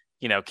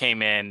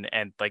 came in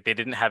and like they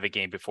didn't have a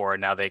game before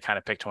and now they kind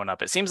of picked one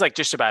up. It seems like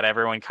just about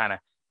everyone kind of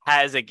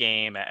has a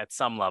game at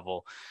some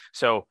level.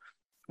 So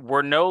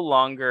we're no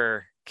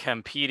longer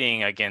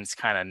competing against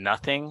kind of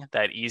nothing,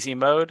 that easy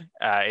mode.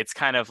 It's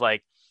kind of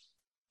like,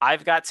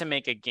 I've got to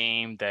make a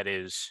game that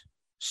is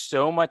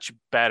so much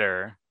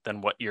better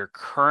than what you're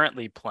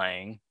currently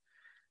playing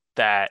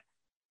that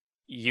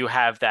you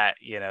have that,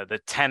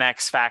 the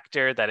 10x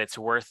factor, that it's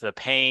worth the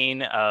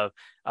pain of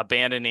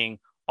abandoning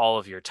all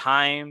of your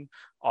time,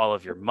 all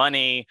of your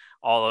money,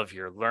 all of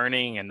your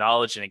learning and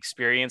knowledge and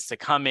experience to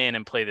come in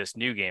and play this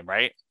new game,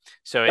 right?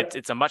 So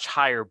it's a much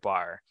higher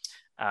bar.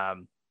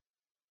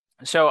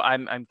 So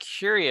I'm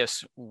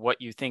curious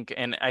what you think,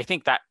 and I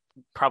think that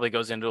probably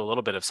goes into a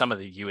little bit of some of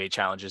the UA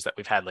challenges that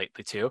we've had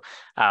lately too.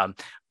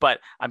 But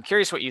I'm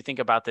curious what you think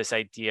about this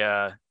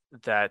idea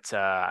that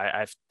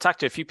I've talked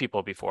to a few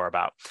people before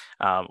about,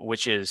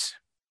 which is,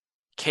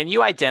 can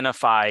you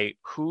identify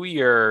who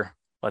your,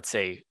 let's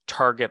say,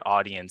 target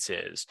audience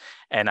is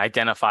and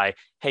identify,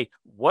 hey,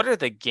 what are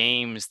the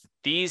games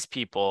these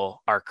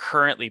people are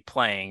currently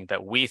playing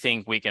that we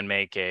think we can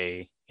make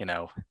a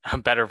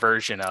better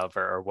version of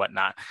or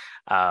whatnot?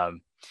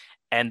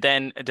 And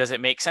then does it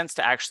make sense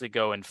to actually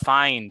go and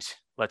find,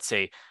 let's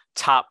say,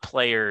 top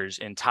players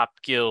in top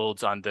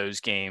guilds on those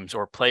games,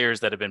 or players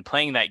that have been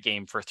playing that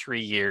game for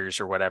 3 years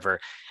or whatever,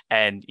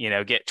 and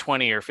get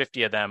 20 or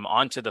 50 of them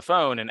onto the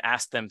phone and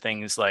ask them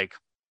things like,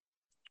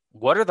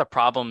 what are the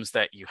problems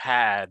that you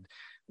had?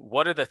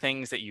 What are the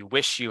things that you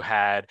wish you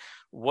had?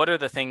 What are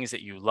the things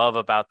that you love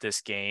about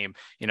this game?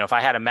 If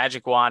I had a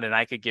magic wand and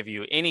I could give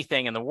you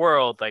anything in the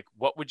world, like,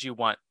 what would you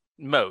want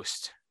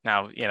most?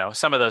 Now,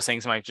 some of those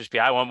things might just be,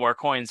 I want more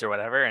coins or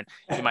whatever, and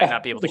you might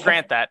not be able to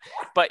grant that,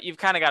 but you've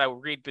kind of got to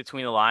read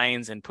between the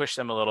lines and push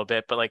them a little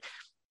bit. But like,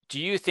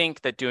 do you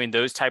think that doing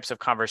those types of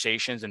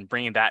conversations and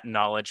bringing that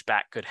knowledge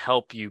back could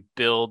help you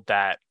build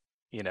that,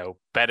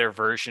 better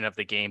version of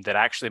the game that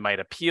actually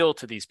might appeal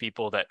to these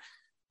people that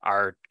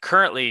are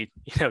currently,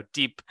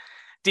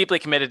 deeply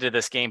committed to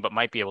this game, but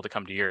might be able to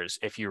come to yours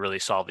if you really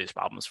solve these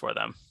problems for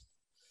them?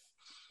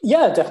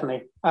 Yeah,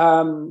 definitely.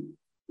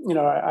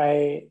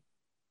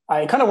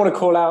 I kind of want to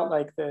call out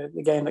like the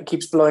game that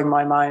keeps blowing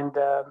my mind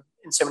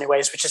in so many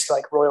ways, which is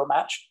like Royal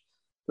Match.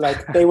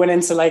 Like they went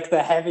into like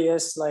the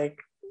heaviest like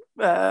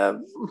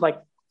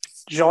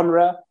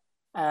genre,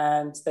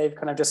 and they've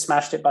kind of just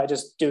smashed it by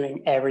just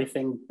doing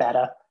everything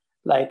better.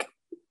 Like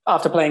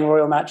after playing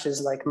Royal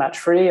Matches like match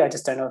free, I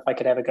just don't know if I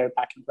could ever go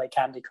back and play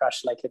Candy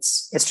Crush. Like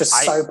it's just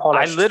so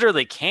polished. I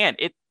literally can't.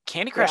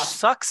 Candy Crush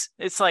sucks.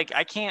 It's like,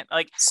 I can't,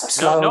 like,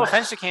 so no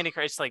offense to Candy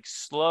Crush. It's like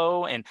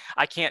slow, and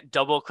I can't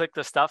double click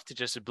the stuff to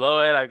just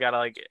blow it. I've got to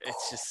like,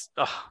 it's just,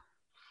 oh.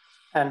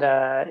 And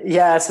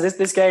so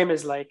this game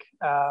is like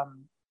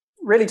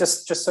really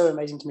just so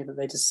amazing to me that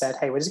they just said,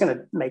 hey, we're just going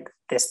to make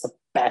this the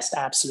best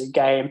absolute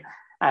game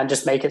and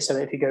just make it so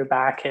that if you go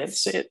back,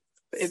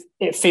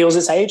 it feels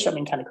its age. I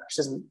mean, Candy Crush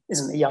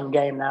isn't a young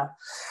game now,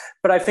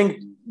 but I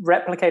think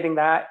replicating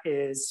that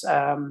is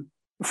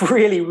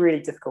really,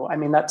 really difficult. I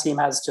mean, that team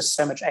has just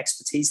so much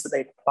expertise that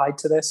they've applied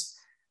to this,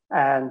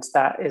 and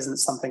that isn't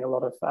something a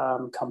lot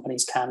of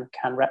companies can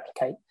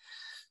replicate.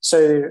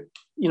 So,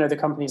 the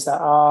companies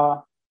that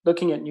are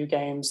looking at new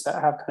games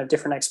that have kind of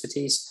different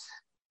expertise,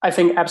 I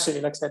think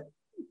absolutely, like I said,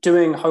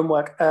 doing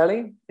homework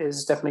early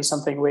is definitely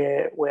something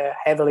we're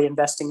heavily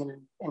investing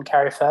in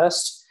Carry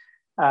First.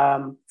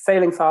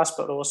 Failing fast,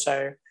 but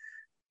also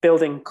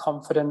building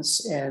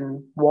confidence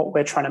in what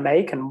we're trying to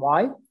make and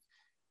why.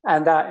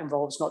 And that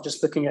involves not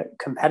just looking at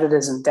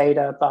competitors and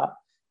data, but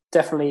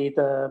definitely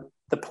the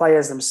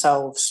players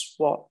themselves,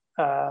 what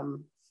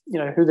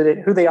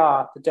who they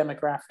are, the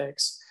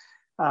demographics,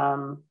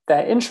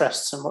 their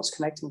interests, and what's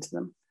connecting to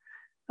them.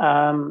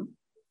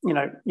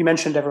 You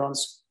mentioned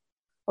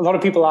a lot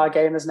of people are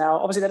gamers now.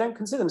 Obviously, they don't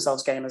consider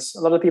themselves gamers. A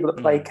lot of the people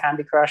that play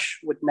Candy Crush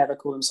would never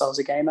call themselves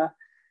a gamer.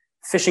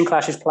 Fishing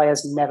Clashes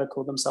players never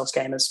called themselves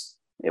gamers.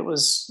 It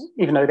was,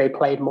 even though they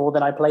played more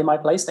than I play my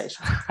PlayStation.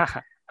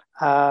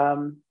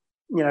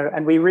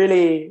 And we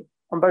really,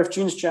 on both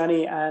June's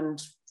Journey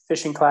and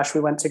Fishing Clash,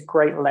 we went to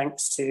great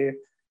lengths to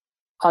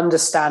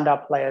understand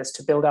our players,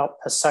 to build out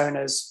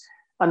personas,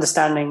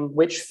 understanding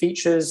which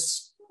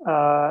features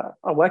are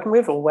working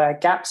with or where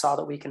gaps are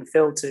that we can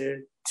fill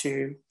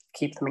to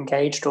keep them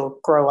engaged or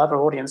grow other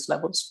audience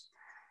levels.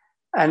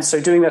 And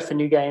so doing that for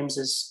new games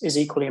is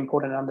equally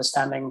important in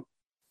understanding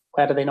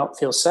where do they not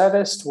feel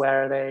serviced,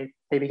 where are they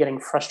maybe getting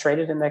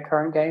frustrated in their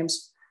current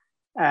games,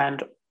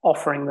 and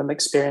offering them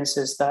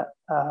experiences that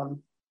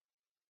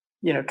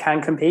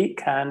can compete,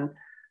 can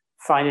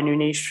find a new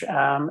niche,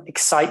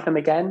 excite them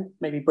again,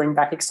 maybe bring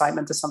back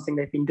excitement to something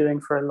they've been doing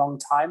for a long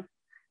time.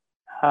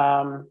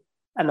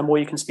 And the more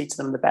you can speak to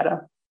them, the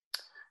better.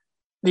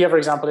 The other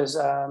example is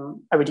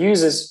I would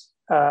use is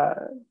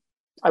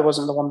I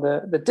wasn't the one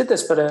that did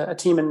this, but a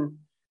team and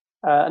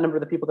a number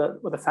of the people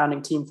that were the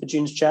founding team for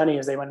June's Journey,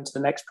 as they went into the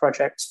next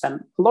project,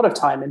 spent a lot of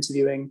time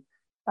interviewing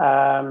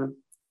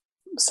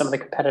some of the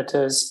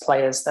competitors,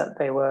 players that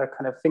they were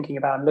kind of thinking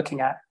about and looking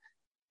at.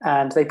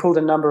 And they pulled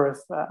a number of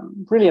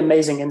really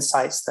amazing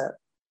insights that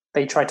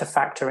they tried to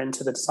factor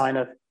into the design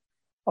of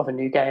a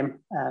new game.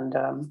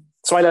 And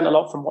so I learned a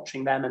lot from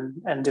watching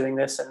them and doing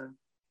this and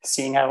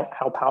seeing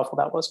how powerful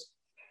that was.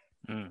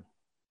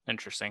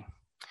 Interesting.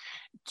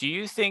 Do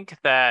you think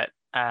that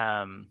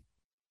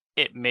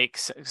it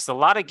makes, because a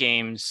lot of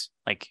games,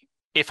 like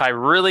if I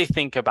really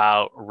think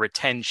about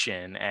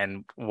retention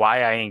and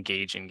why I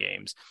engage in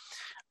games,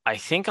 I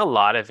think a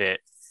lot of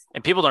it,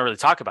 and people don't really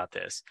talk about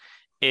this,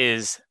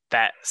 is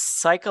that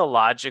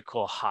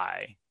psychological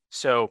high.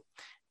 So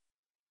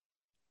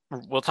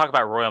we'll talk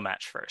about Royal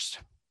Match first.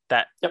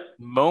 That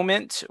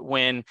moment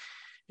when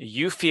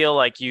you feel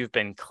like you've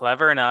been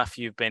clever enough,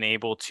 you've been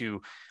able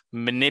to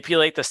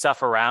manipulate the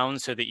stuff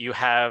around so that you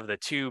have the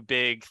two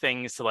big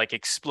things to like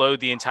explode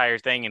the entire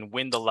thing and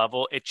win the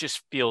level. It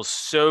just feels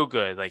so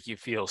good. Like you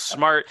feel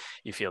smart,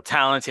 you feel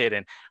talented,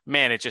 and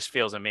man, it just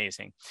feels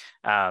amazing.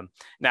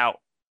 Now,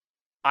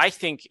 I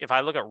think if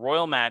I look at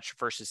Royal Match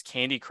versus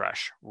Candy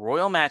Crush,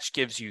 Royal Match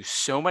gives you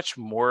so much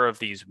more of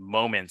these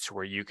moments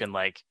where you can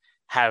like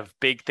have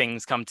big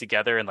things come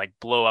together and like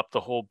blow up the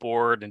whole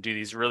board and do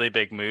these really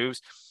big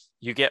moves.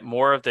 You get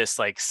more of this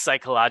like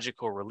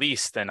psychological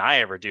release than I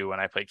ever do when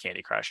I play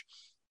Candy Crush.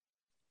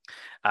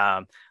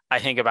 I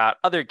think about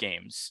other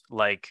games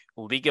like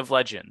League of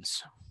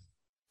Legends.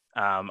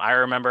 I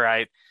remember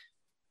I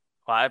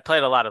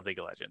played a lot of League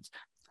of Legends,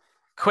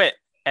 quit,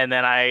 and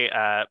then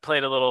I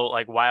played a little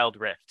like Wild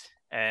Rift.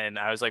 And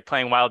I was like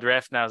playing Wild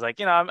Rift, and I was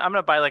like, I'm going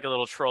to buy like a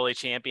little trolley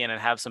champion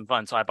and have some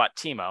fun. So I bought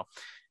Teemo.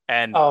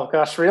 And oh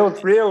gosh, real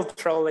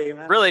trolley,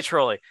 man. Really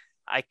trolley.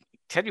 I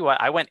tell you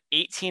what, I went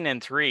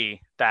 18-3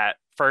 that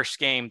first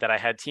game that I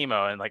had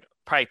Teemo, and like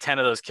probably 10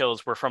 of those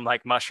kills were from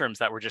like mushrooms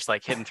that were just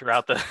like hidden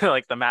throughout the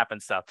like the map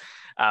and stuff.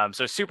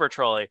 So super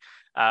trolley.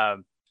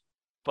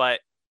 But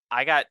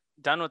I got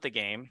done with the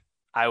game.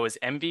 I was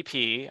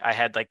MVP. I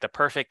had like the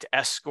perfect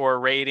S score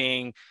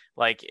rating.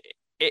 Like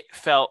it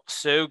felt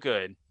so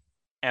good.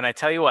 And I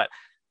tell you what,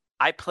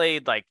 I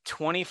played like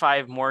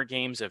 25 more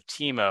games of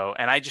Teemo,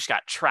 and I just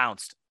got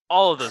trounced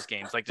all of those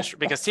games, like just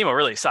because Teemo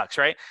really sucks,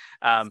 right?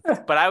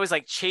 But I was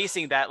like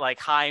chasing that like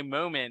high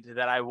moment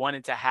that I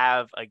wanted to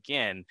have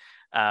again,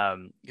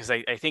 because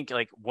I think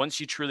like once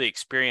you truly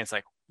experience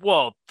like,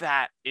 whoa,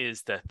 that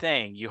is the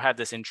thing, you have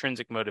this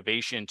intrinsic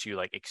motivation to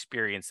like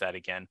experience that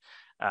again.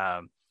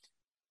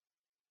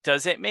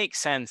 Does it make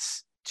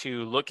sense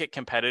to look at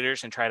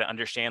competitors and try to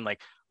understand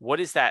like what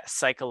is that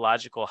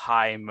psychological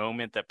high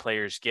moment that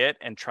players get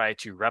and try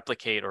to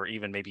replicate or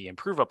even maybe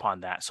improve upon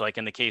that? So like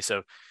in the case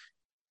of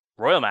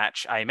Royal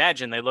Match, I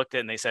imagine they looked at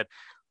it and they said,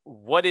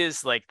 what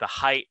is like the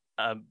height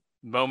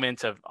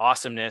moment of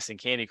awesomeness in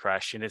Candy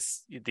Crush? And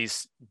it's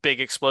these big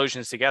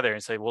explosions together,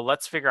 and say, well,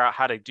 let's figure out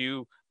how to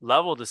do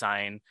level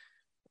design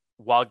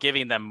while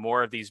giving them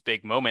more of these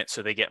big moments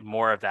so they get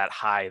more of that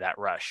high, that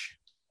rush.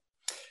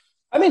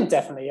 I mean,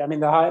 definitely. I mean,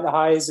 the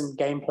highs in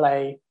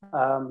gameplay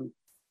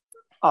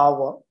are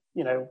what,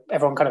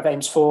 everyone kind of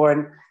aims for.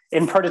 And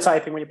in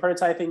prototyping, when you're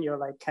prototyping, you're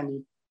like,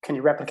 can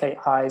you replicate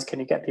highs? Can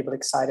you get people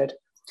excited?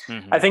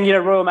 Mm-hmm. I think,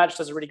 Royal Match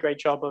does a really great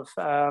job of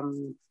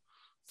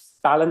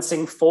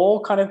balancing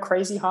 4 kind of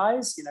crazy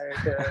highs.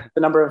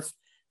 The number of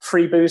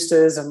free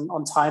boosters and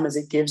on timers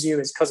it gives you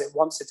is because it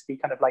wants it to be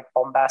kind of like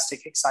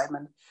bombastic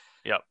excitement.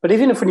 Yeah. But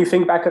even if when you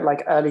think back at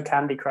like early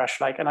Candy Crush,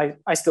 like, and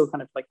I still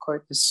kind of like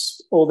quote this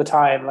all the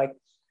time, like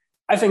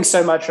I think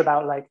so much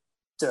about like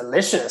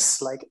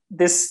delicious, like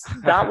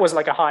that was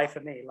like a high for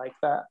me, like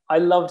that. I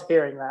loved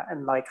hearing that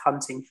and like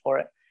hunting for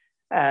it.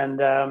 And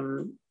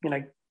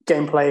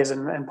gameplays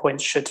and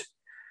points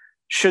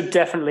should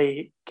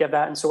definitely get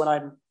that. And so when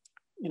I'm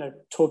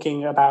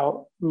talking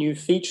about new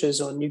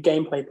features or new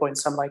gameplay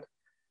points, I'm like,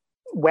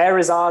 where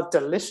is our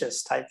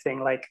delicious type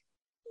thing? Like,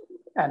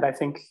 and I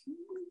think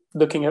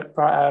looking at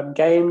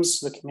games,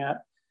 looking at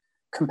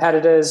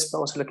competitors, but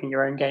also looking at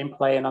your own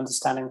gameplay and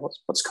understanding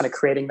what's kind of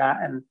creating that,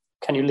 and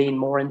can you lean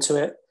more into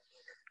it,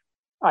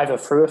 either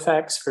through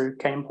effects, through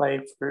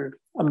gameplay, through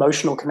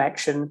emotional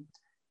connection.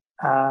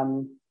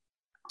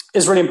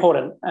 is really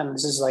important. And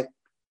this is like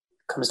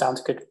comes down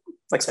to good,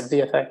 like I said,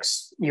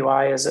 VFX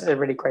UI is a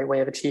really great way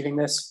of achieving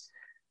this.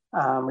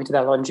 We did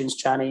that a lot in June's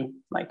Journey.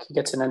 Like you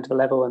get to an end of a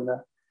level and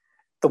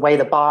the way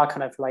the bar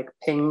kind of like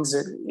pings,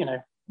 it,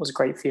 was a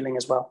great feeling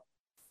as well.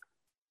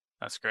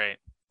 That's great.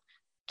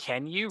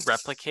 Can you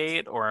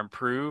replicate or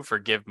improve or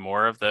give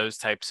more of those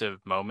types of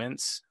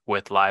moments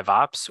with live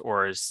ops,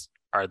 or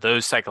are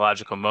those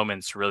psychological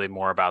moments really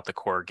more about the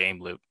core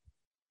game loop?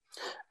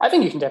 I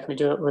think you can definitely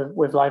do it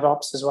with live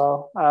ops as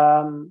well.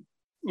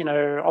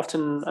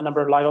 Often a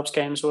number of live ops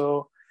games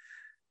will,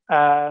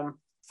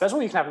 first of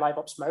all, you can have live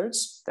ops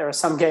modes. There are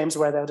some games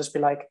where they'll just be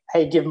like,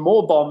 hey, give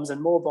more bombs.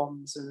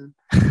 And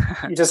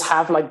you just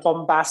have like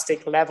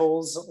bombastic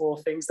levels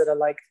or things that are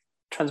like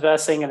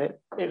transversing, and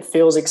it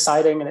feels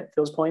exciting and it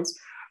feels points.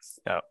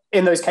 Yeah.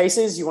 In those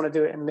cases, you want to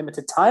do it in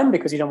limited time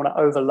because you don't want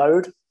to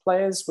overload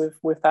players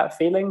with that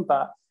feeling.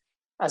 But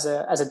as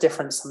a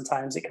difference,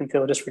 sometimes it can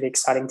feel just really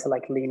exciting to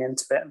like lean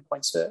into it and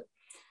point to it.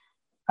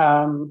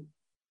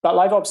 But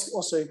live ops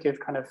also give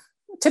kind of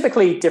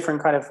typically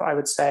different kind of, I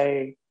would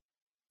say,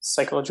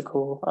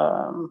 psychological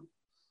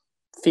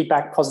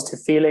feedback,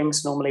 positive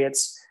feelings. Normally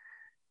it's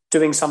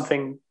doing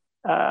something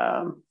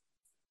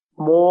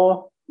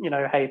more,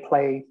 hey,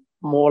 play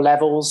more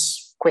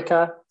levels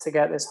quicker to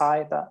get this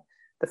high. But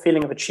the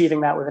feeling of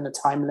achieving that within a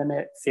time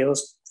limit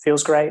feels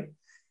great.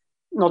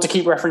 Not to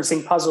keep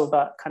referencing puzzle,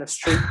 but kind of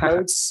streak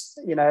modes,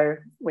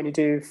 when you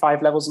do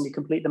 5 levels and you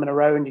complete them in a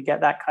row and you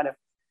get that kind of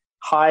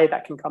high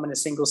that can come in a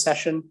single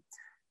session.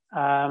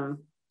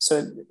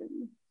 So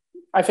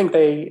I think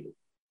they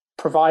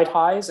provide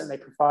highs and they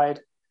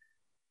provide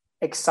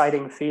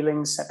exciting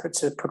feelings separate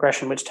to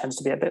progression, which tends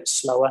to be a bit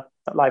slower.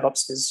 But live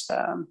ops is,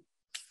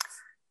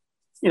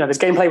 there's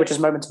gameplay, which is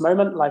moment to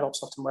moment. Live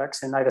ops often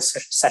works in either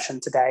session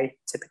to day,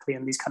 typically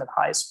in these kind of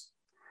highs.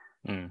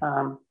 If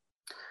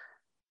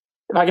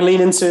I can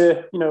lean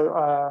into,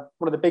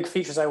 one of the big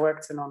features I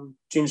worked in on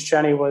June's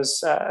Journey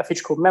was a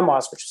feature called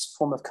Memoirs, which is a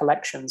form of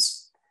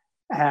collections.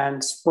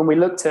 And when we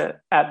looked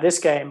at this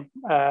game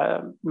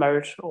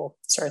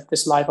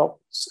this live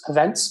ops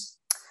events,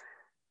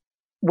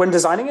 when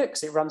designing it,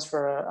 because it runs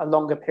for a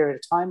longer period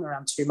of time,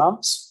 around 2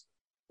 months,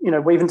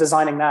 we're even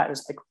designing that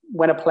as like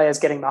when a player's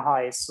getting the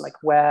highs, like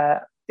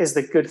where is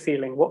the good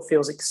feeling? What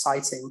feels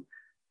exciting?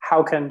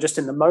 How can just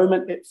in the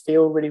moment it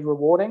feel really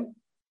rewarding?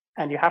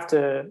 And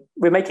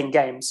we're making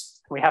games.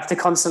 We have to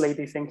constantly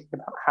be thinking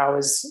about how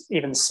is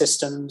even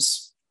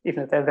systems,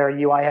 even if they're very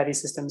UI heavy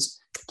systems,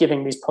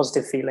 giving these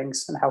positive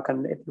feelings and how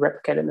can it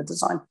replicate in the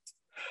design?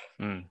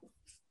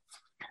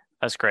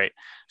 That's great.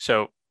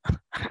 So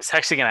I was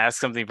actually going to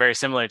ask something very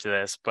similar to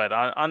this, but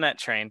on that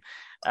train,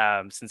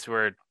 since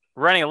we're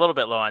running a little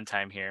bit low on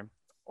time here,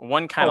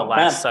 one kind of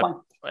last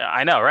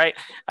I know, right?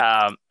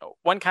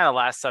 One kind of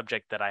last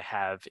subject that I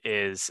have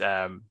is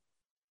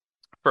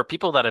for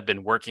people that have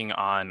been working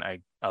on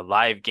a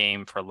live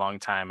game for a long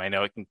time. I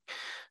know it can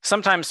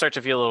sometimes start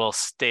to feel a little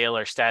stale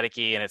or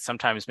staticky, and it's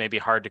sometimes maybe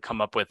hard to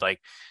come up with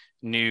like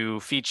new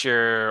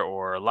feature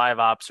or live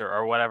ops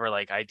or whatever,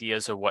 like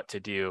ideas of what to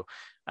do.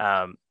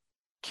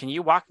 Can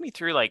you walk me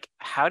through like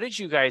how did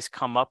you guys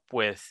come up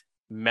with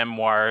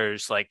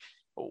Memoirs? Like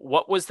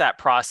what was that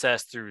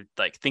process through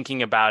like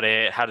thinking about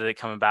it? How did it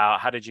come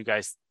about? How did you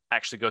guys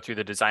actually go through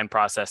the design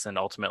process and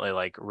ultimately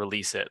like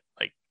release it?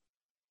 Like,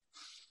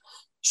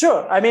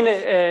 sure. I mean,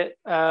 it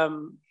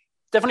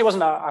definitely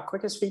wasn't our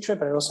quickest feature,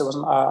 but it also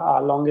wasn't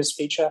our longest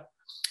feature.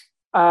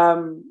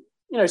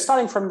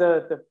 Starting from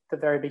the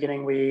very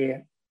beginning, we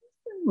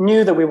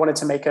knew that we wanted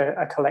to make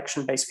a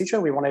collection-based feature.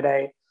 We wanted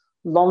a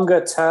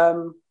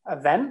longer-term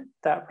event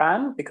that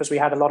ran because we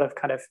had a lot of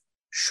kind of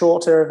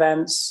shorter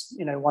events,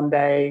 1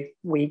 day,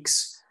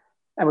 weeks,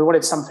 and we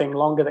wanted something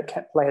longer that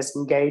kept players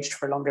engaged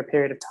for a longer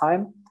period of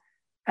time.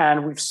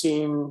 And we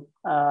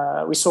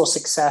saw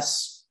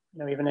success,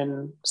 even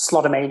in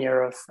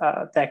Slotomania of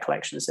their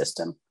collection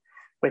system,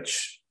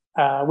 which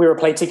we were a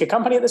Playtika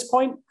company at this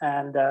point,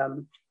 and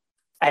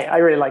I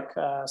really like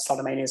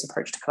Slotomania's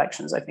approach to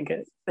collections. I think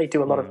they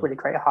do a lot of really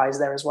great highs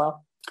there as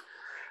well.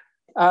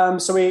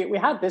 So we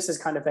had this as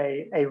kind of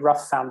a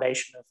rough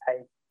foundation of,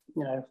 hey,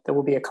 there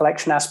will be a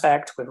collection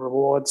aspect with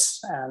rewards,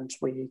 and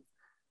we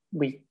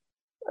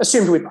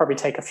assumed we'd probably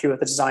take a few of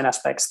the design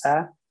aspects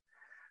there.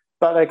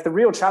 But like the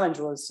real challenge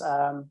was,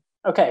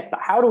 okay, but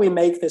how do we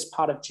make this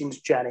part of June's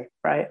Journey,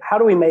 right? How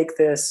do we make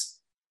this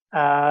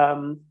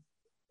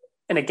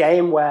in a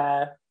game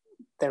where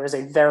there is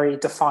a very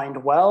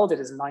defined world? It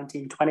is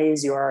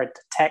 1920s. You are a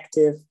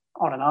detective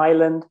on an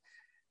island.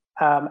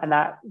 And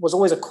that was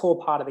always a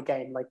core part of the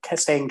game, like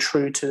staying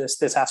true to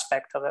this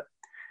aspect of it.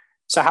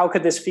 So how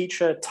could this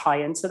feature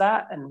tie into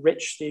that,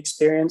 enrich the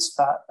experience,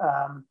 but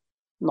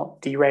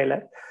not derail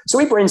it? So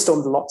we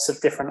brainstormed lots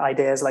of different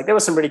ideas. Like there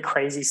was some really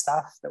crazy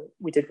stuff that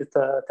we did with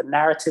the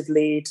narrative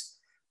lead,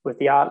 with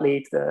the art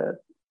lead, the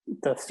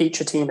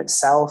feature team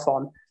itself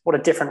on what are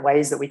different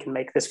ways that we can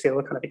make this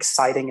feel kind of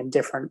exciting and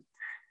different.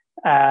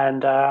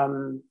 And,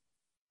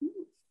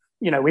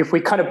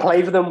 we kind of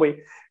played with them.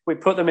 We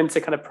put them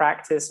into kind of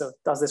practice of,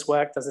 does this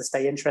work? Does this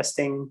stay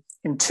interesting?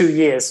 In 2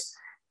 years,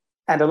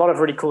 And a lot of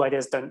really cool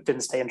ideas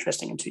didn't stay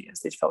interesting in 2 years.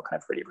 They felt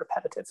kind of really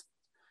repetitive.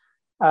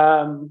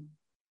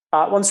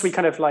 But once we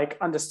kind of like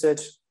understood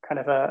kind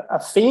of a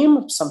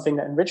theme, something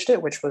that enriched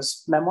it, which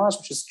was memoirs,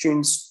 which is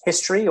June's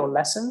history or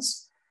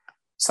lessons,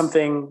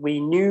 something we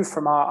knew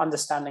from our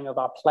understanding of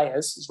our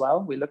players as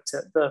well. We looked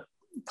at the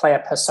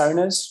player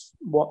personas,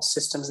 what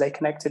systems they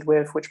connected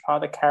with, which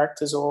part of the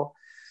characters or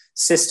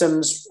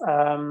systems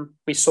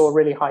we saw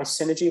really high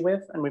synergy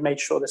with, and we made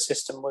sure the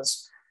system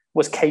was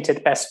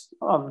catered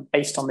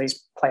based on these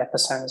player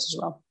personas as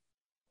well.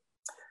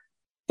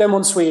 Then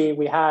once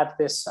we had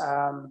this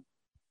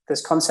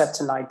concept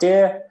and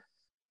idea,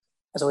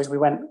 as always, we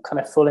went kind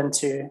of full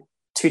into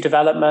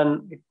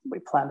development. We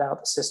planned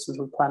out the systems,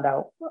 we planned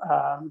out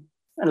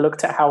and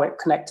looked at how it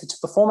connected to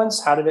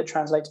performance. How did it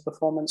translate to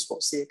performance?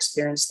 What's the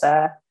experience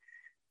there?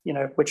 You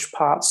know, which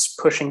parts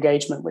push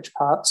engagement, which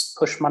parts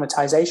push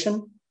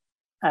monetization,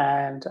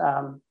 and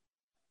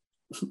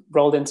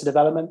rolled into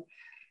development.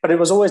 But it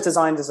was always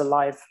designed as a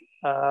live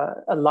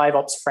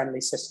ops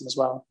friendly system as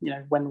well. You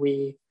know, when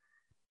we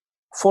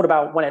thought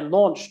about when it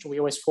launched, we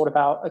always thought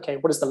about, okay,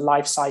 what is the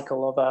life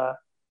cycle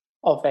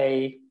of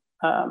a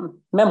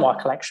memoir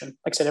collection?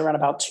 Like I said, around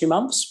about 2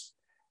 months.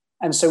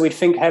 And so we'd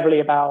think heavily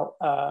about,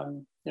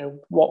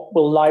 what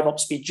will live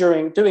ops be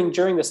doing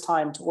during this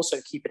time to also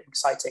keep it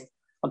exciting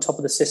on top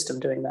of the system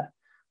doing that.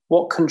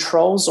 What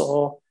controls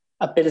or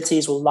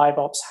abilities will live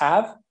ops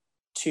have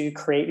to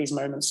create these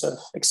moments of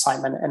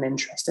excitement and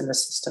interest in the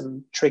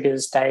system,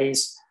 triggers,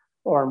 days,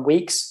 or in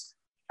weeks?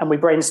 And we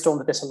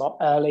brainstormed this a lot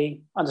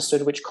early,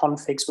 understood which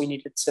configs we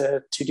needed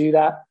to do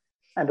that,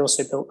 and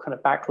also built kind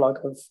of backlog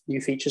of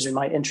new features we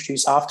might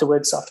introduce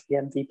afterwards, after the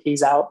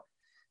MVP's out,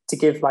 to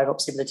give live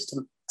ops the ability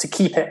to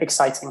keep it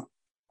exciting.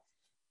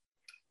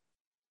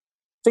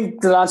 I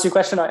think to answer your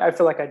question, I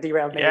feel like I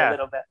derailed maybe a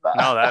little bit. But.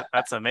 No,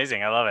 that's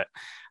amazing. I love it.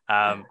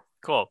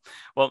 Cool.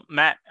 Well,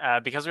 Matt,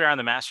 because we are on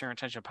the Mastering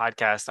Retention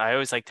podcast, I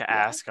always like to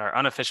ask our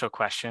unofficial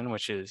question,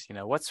 which is,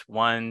 what's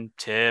one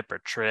tip or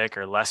trick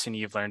or lesson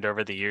you've learned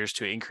over the years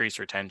to increase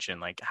retention?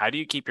 Like, how do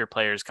you keep your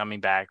players coming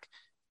back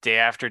day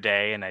after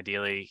day and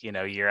ideally,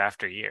 year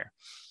after year?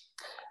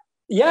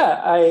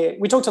 Yeah,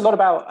 we talked a lot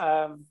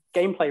about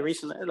gameplay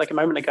recently, like a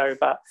moment ago,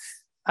 but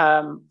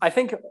I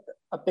think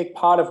a big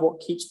part of what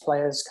keeps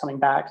players coming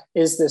back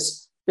is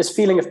this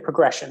feeling of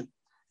progression.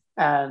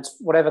 And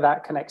whatever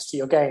that connects to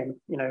your game,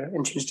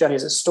 in June's Journey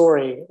as a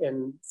story,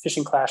 in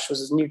Fishing Clash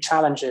was new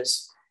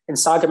challenges, in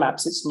Saga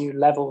Maps it's new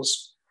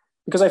levels.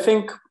 Because I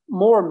think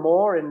more and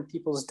more in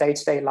people's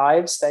day-to-day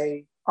lives,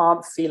 they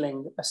aren't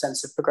feeling a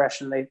sense of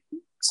progression. They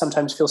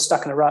sometimes feel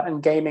stuck in a rut,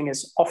 and gaming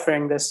is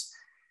offering this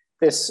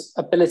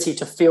ability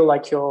to feel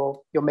like you're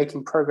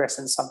making progress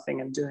in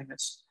something and doing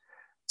this.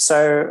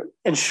 So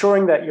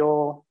ensuring that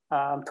your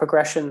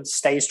progression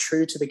stays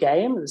true to the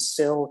game and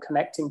still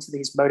connecting to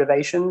these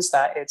motivations,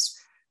 that it's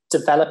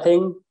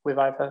developing with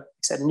either, like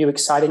I said, new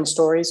exciting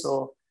stories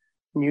or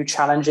new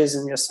challenges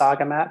in your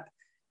Saga map,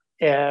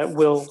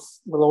 will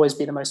always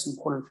be the most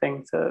important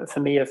thing for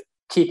me, of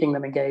keeping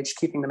them engaged,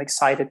 keeping them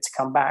excited to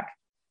come back,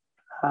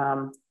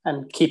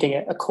 and keeping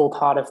it a core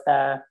part of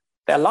their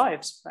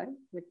lives, right?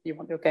 You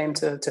want your game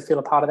to feel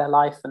a part of their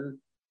life and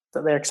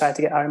that they're excited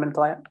to get home and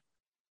play it.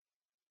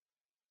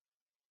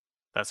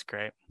 That's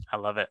great. I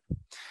love it.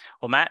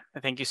 Well, Matt,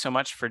 thank you so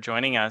much for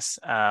joining us.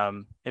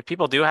 If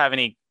people do have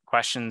any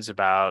questions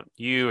about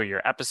you or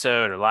your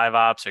episode or live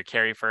ops or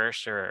Carry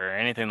First or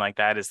anything like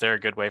that, is there a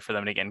good way for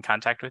them to get in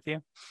contact with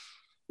you?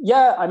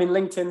 Yeah, I mean,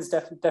 LinkedIn's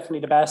definitely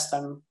the best.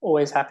 I'm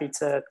always happy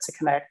to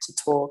connect, to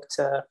talk,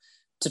 to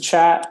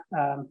chat.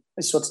 As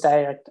you saw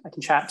today, I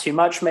can chat too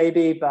much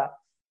maybe, but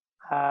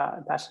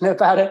I'm passionate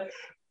about it.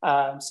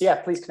 So yeah,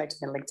 please connect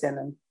with me on LinkedIn,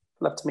 and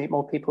love to meet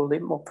more people,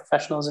 meet more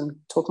professionals, and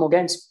talk more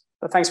games.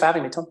 But thanks for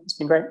having me, Tom. It's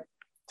been great.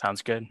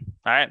 Sounds good.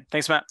 All right.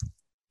 Thanks, Matt.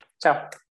 Ciao.